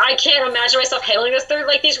handle this. I can't imagine myself handling this. They're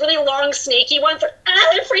like these really long, snaky ones.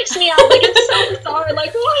 It freaks me out. Like, it's so bizarre.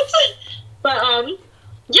 Like, what? But,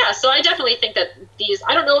 yeah, so I definitely think that these,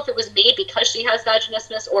 I don't know if it was made because she has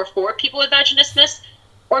vaginismus or for people with vaginismus,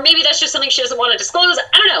 or maybe that's just something she doesn't want to disclose.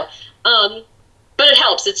 I don't know. But it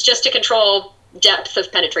helps. It's just to control depth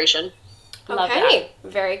of penetration. Okay,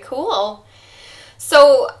 very cool.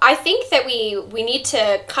 So I think that we need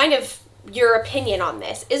to kind of your opinion on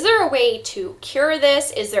this. Is there a way to cure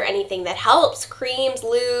this? Is there anything that helps? Creams,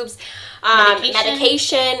 lubes,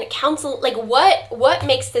 medication, counsel? Like, what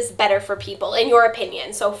makes this better for people, in your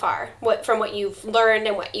opinion, so far? From what you've learned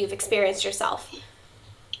and what you've experienced yourself?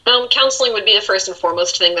 Counseling would be the first and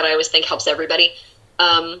foremost thing that I always think helps everybody.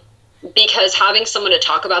 Because having someone to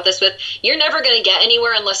talk about this with, you're never going to get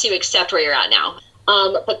anywhere unless you accept where you're at now.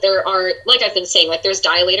 But there are, like I've been saying, like there's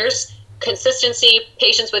dilators, consistency,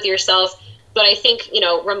 patience with yourself. But I think,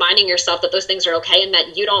 reminding yourself that those things are okay and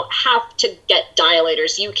that you don't have to get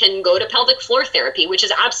dilators. You can go to pelvic floor therapy, which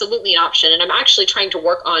is absolutely an option. And I'm actually trying to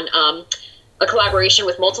work on a collaboration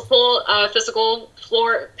with multiple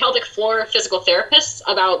pelvic floor physical therapists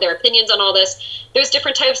about their opinions on all this. There's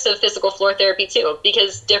different types of physical floor therapy too,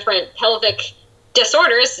 because different pelvic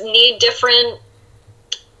disorders need different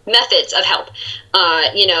methods of help.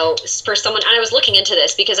 For someone, and I was looking into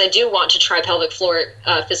this because I do want to try pelvic floor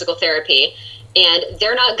physical therapy, and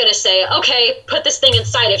they're not going to say, okay, put this thing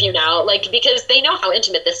inside of you now, because they know how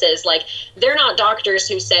intimate this is. They're not doctors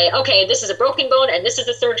who say, okay, this is a broken bone and this is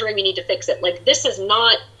a surgery, we need to fix it. This is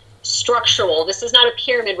not structural. This is not a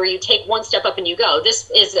pyramid where you take one step up and you go.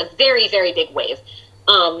 This is a very, very big wave.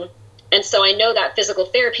 And so I know that physical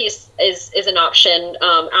therapy is an option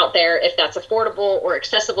out there if that's affordable or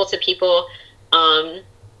accessible to people.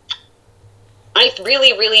 I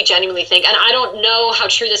really, really genuinely think, and I don't know how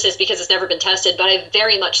true this is because it's never been tested, but I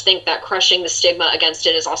very much think that crushing the stigma against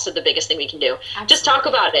it is also the biggest thing we can do. Absolutely. Just talk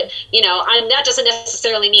about it. And that doesn't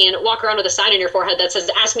necessarily mean walk around with a sign on your forehead that says,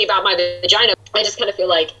 ask me about my vagina. I just kind of feel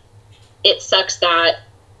like it sucks that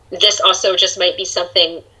this also just might be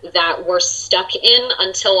something that we're stuck in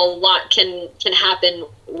until a lot can happen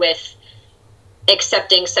with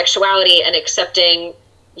accepting sexuality and accepting,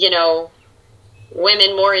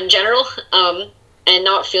 women more in general, and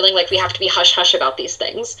not feeling like we have to be hush-hush about these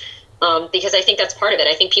things. Because I think that's part of it.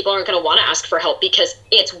 I think people aren't going to want to ask for help because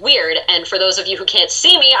it's weird. And for those of you who can't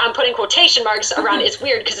see me, I'm putting quotation marks around it's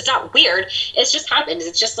weird because it's not weird. It's just happens.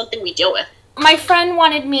 It's just something we deal with. My friend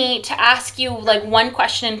wanted me to ask you one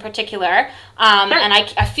question in particular, sure. And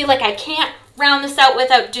I feel like I can't round this out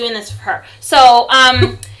without doing this for her. So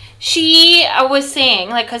she was saying,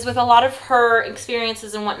 because with a lot of her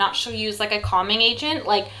experiences and whatnot, she'll use a calming agent,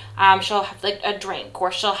 she'll have a drink,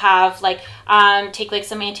 or she'll have take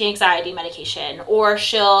some anti-anxiety medication, or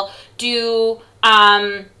she'll do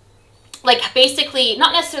basically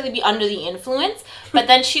not necessarily be under the influence, but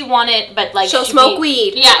then she'll smoke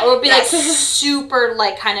weed. Yeah, or be super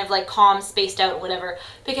calm, spaced out, whatever,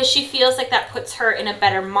 because she feels like that puts her in a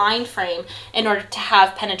better mind frame in order to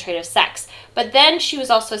have penetrative sex. But then she was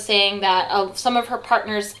also saying that some of her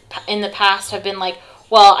partners in the past have been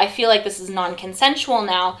well, I feel like this is non-consensual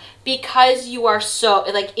now because you are so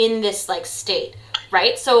in this state.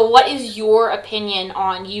 Right? So what is your opinion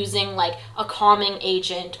on using a calming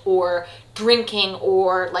agent or drinking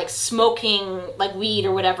or smoking weed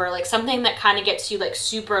or whatever, something that kind of gets you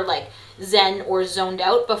super zen or zoned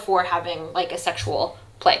out before having a sexual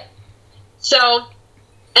play? So,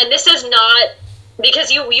 and this is not,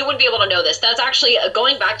 because you wouldn't be able to know this. That's actually,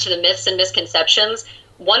 going back to the myths and misconceptions,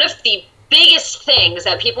 one of the biggest things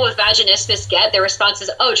that people with vaginismus get, their response is,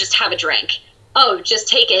 oh, just have a drink. Oh, just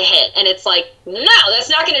take a hit. And it's no, that's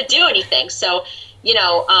not going to do anything. So,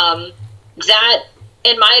 that,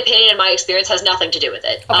 in my opinion, in my experience, has nothing to do with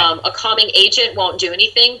it. Okay. A calming agent won't do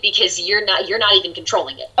anything because you're not even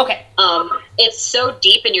controlling it. Okay. It's so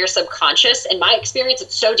deep in your subconscious. In my experience,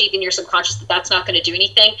 it's so deep in your subconscious that that's not going to do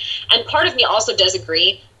anything. And part of me also does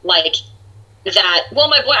agree, that,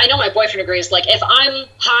 well, I know my boyfriend agrees, if I'm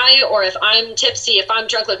high or if I'm tipsy, if I'm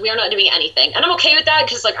drunk, we are not doing anything. And I'm okay with that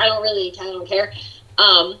because, I don't care.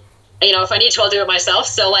 If I need to, I'll do it myself.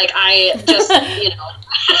 So, I just,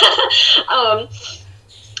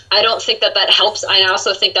 I don't think that helps. I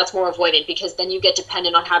also think that's more avoidant because then you get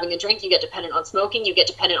dependent on having a drink, you get dependent on smoking, you get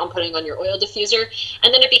dependent on putting on your oil diffuser,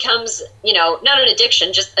 and then it becomes, not an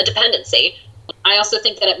addiction, just a dependency. I also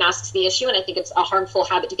think that it masks the issue, and I think it's a harmful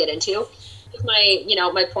habit to get into.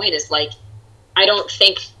 My point is I don't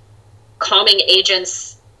think calming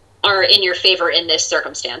agents are in your favor in this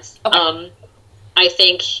circumstance. Okay. I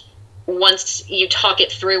think once you talk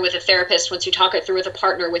it through with a therapist, once you talk it through with a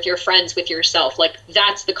partner, with your friends, with yourself,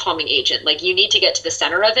 that's the calming agent. You need to get to the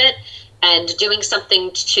center of it and doing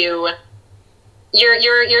something to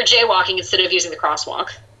you're jaywalking instead of using the crosswalk.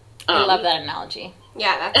 I love that analogy.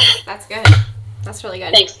 Yeah, that's good. That's really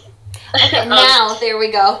good. Thanks. Okay, now there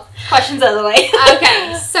we go. Questions out of the way.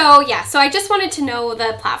 Okay, so I just wanted to know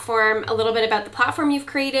the platform, a little bit about the platform you've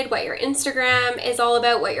created, what your Instagram is all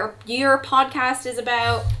about, what your podcast is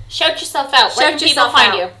about. Shout yourself out. Where can people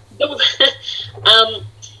find you?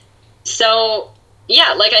 So,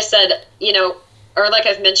 yeah, like I said, or like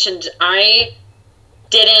I've mentioned, I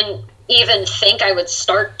didn't even think I would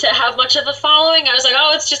start to have much of a following. I was like,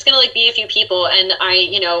 oh, it's just going to like be a few people. And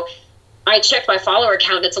I checked my follower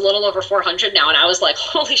count. It's a little over 400 now. And I was like,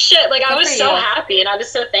 holy shit. Like, I was so happy. And I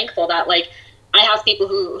was so thankful that like I have people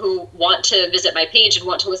who want to visit my page and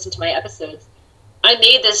want to listen to my episodes. I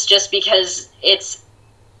made this just because it's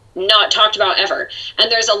not talked about ever.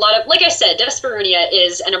 And there's a lot of, like I said, dyspareunia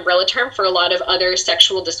is an umbrella term for a lot of other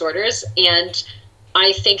sexual disorders. And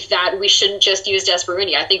I think that we shouldn't just use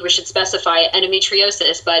dyspareunia. I think we should specify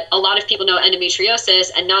endometriosis, but a lot of people know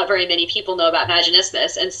endometriosis and not very many people know about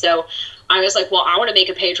vaginismus. And so I was like, well, I want to make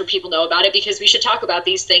a page where people know about it because we should talk about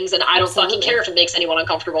these things. And I don't fucking care if it makes anyone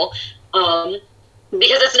uncomfortable. Because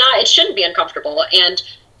it shouldn't be uncomfortable. And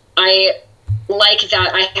I like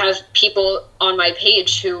that I have people on my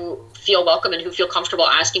page who feel welcome and who feel comfortable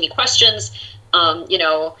asking me questions.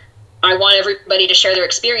 I want everybody to share their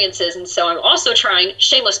experiences. And so I'm also trying,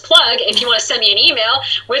 shameless plug, if you want to send me an email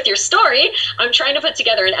with your story, I'm trying to put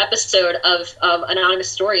together an episode of anonymous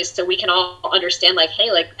stories so we can all understand like, hey,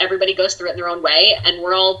 like everybody goes through it in their own way. And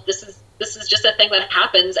we're all, this is just a thing that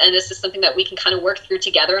happens. And this is something that we can kind of work through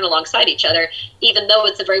together and alongside each other, even though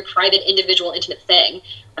it's a very private, individual, intimate thing.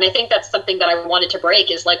 And I think that's something that I wanted to break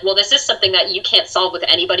is like, well, this is something that you can't solve with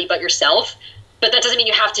anybody but yourself. But that doesn't mean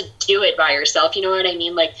you have to do it by yourself. You know what I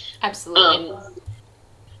mean? Like, absolutely.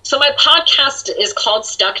 So my podcast is called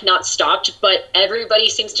Stuck Not Stopped, but everybody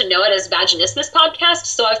seems to know it as Vaginismus Podcast.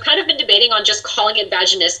 So I've kind of been debating on just calling it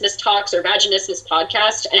Vaginismus Talks or Vaginismus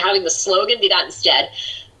Podcast and having the slogan be that instead.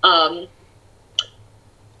 And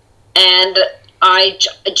I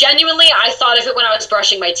genuinely thought of it when I was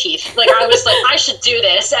brushing my teeth. Like, I was like, I should do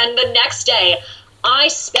this. And the next day, I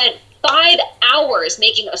spent 5 hours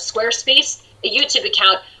making a Squarespace, a YouTube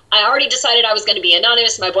account. I already decided I was going to be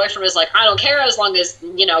anonymous. My boyfriend was like, I don't care as long as,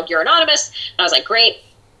 you're anonymous. And I was like, great.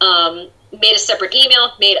 Made a separate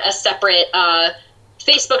email, made a separate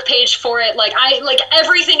Facebook page for it. Like,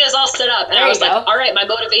 everything is all set up. And I was like, all right, my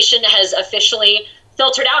motivation has officially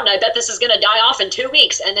filtered out, and I bet this is going to die off in 2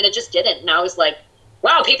 weeks. And then it just didn't. And I was like,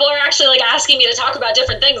 wow, people are actually like asking me to talk about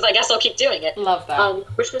different things. I guess I'll keep doing it. Love that.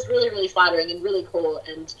 Which was really, really flattering and really cool.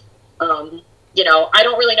 And, I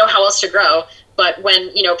don't really know how else to grow. But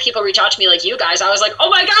when, people reach out to me like you guys, I was like, oh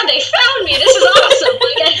my God, they found me. This is awesome.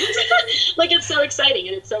 Like, it's so exciting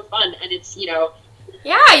and it's so fun. And it's,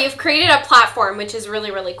 Yeah, you've created a platform, which is really,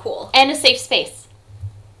 really cool. And a safe space.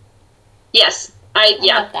 Yes.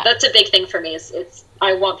 That's a big thing for me.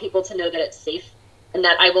 I want people to know that it's safe and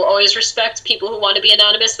that I will always respect people who want to be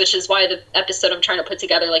anonymous, which is why the episode I'm trying to put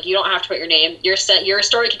together, like, you don't have to put your name. Your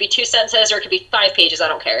story could be 2 sentences or it could be 5 pages. I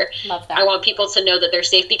don't care. Love that. I want people to know that they're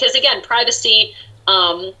safe because, again, privacy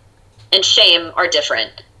and shame are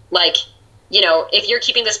different. Like, if you're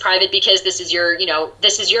keeping this private because this is your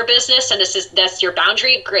business and that's your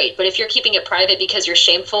boundary, great. But if you're keeping it private because you're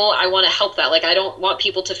shameful, I want to help that. Like, I don't want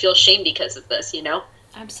people to feel shame because of this,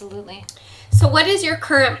 Absolutely. So what is your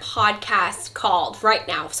current podcast called right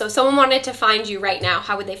now? So if someone wanted to find you right now,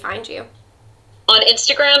 how would they find you? On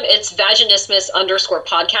Instagram, it's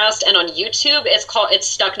Vaginismus_podcast. And on YouTube, it's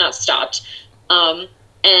Stuck Not Stopped.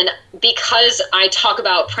 And because I talk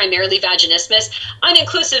about primarily vaginismus, I'm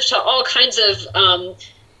inclusive to all kinds of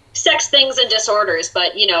sex things and disorders.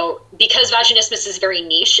 But, because vaginismus is very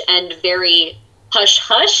niche and very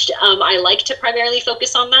hush-hushed, I like to primarily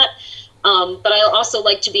focus on that. But I also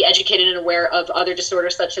like to be educated and aware of other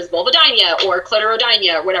disorders such as vulvodynia or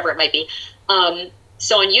clitoridynia or whatever it might be.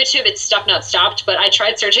 So on YouTube, it's Stuck Not Stopped, but I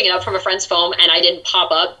tried searching it up from a friend's phone and I didn't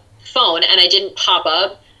pop up.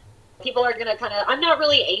 People are going to I'm not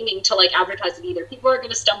really aiming to like advertise it either. People are going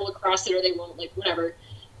to stumble across it or they won't, like, whatever.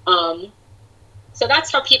 So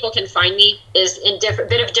that's how people can find me, is in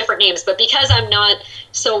different names. But because I'm not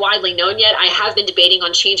so widely known yet, I have been debating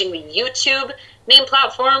on changing the YouTube name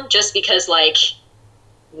platform, just because, like,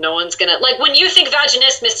 no one's gonna, like, when you think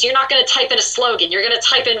vaginismus, you're not gonna type in a slogan, you're gonna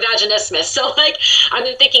type in vaginismus. So, like, I've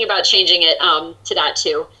been thinking about changing it to that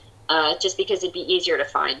too, just because it'd be easier to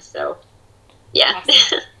find. So yeah.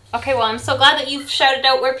 Awesome. Okay, well, I'm so glad that you've shouted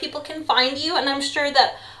out where people can find you, and I'm sure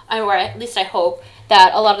that, or at least I hope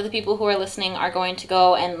that a lot of the people who are listening are going to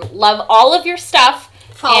go and love all of your stuff,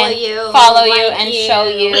 follow you and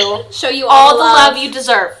show you all the love you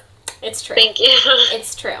deserve. It's true. Thank you.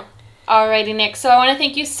 It's true. Alrighty, Nick. So I want to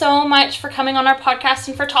thank you so much for coming on our podcast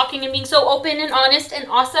and for talking and being so open and honest and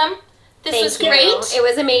awesome. This was great. It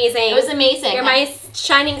was amazing. It was amazing. You're my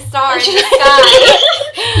shining star in the sky.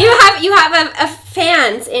 You have a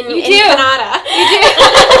fans in Canada. You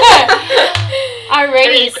do.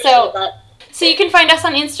 Alrighty, so you can find us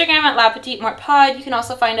on Instagram at La Petite Mort Pod. You can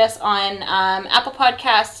also find us on Apple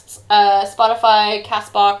Podcasts, Spotify,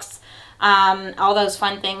 Castbox, all those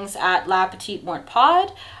fun things at La Petite Mort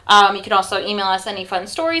Pod. You can also email us any fun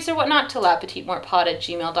stories or whatnot to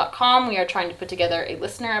lapetitemortpod@gmail.com. We are trying to put together a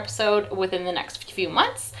listener episode within the next few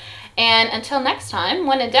months. And until next time,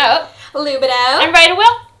 when in doubt, lube it out and write a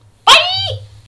will.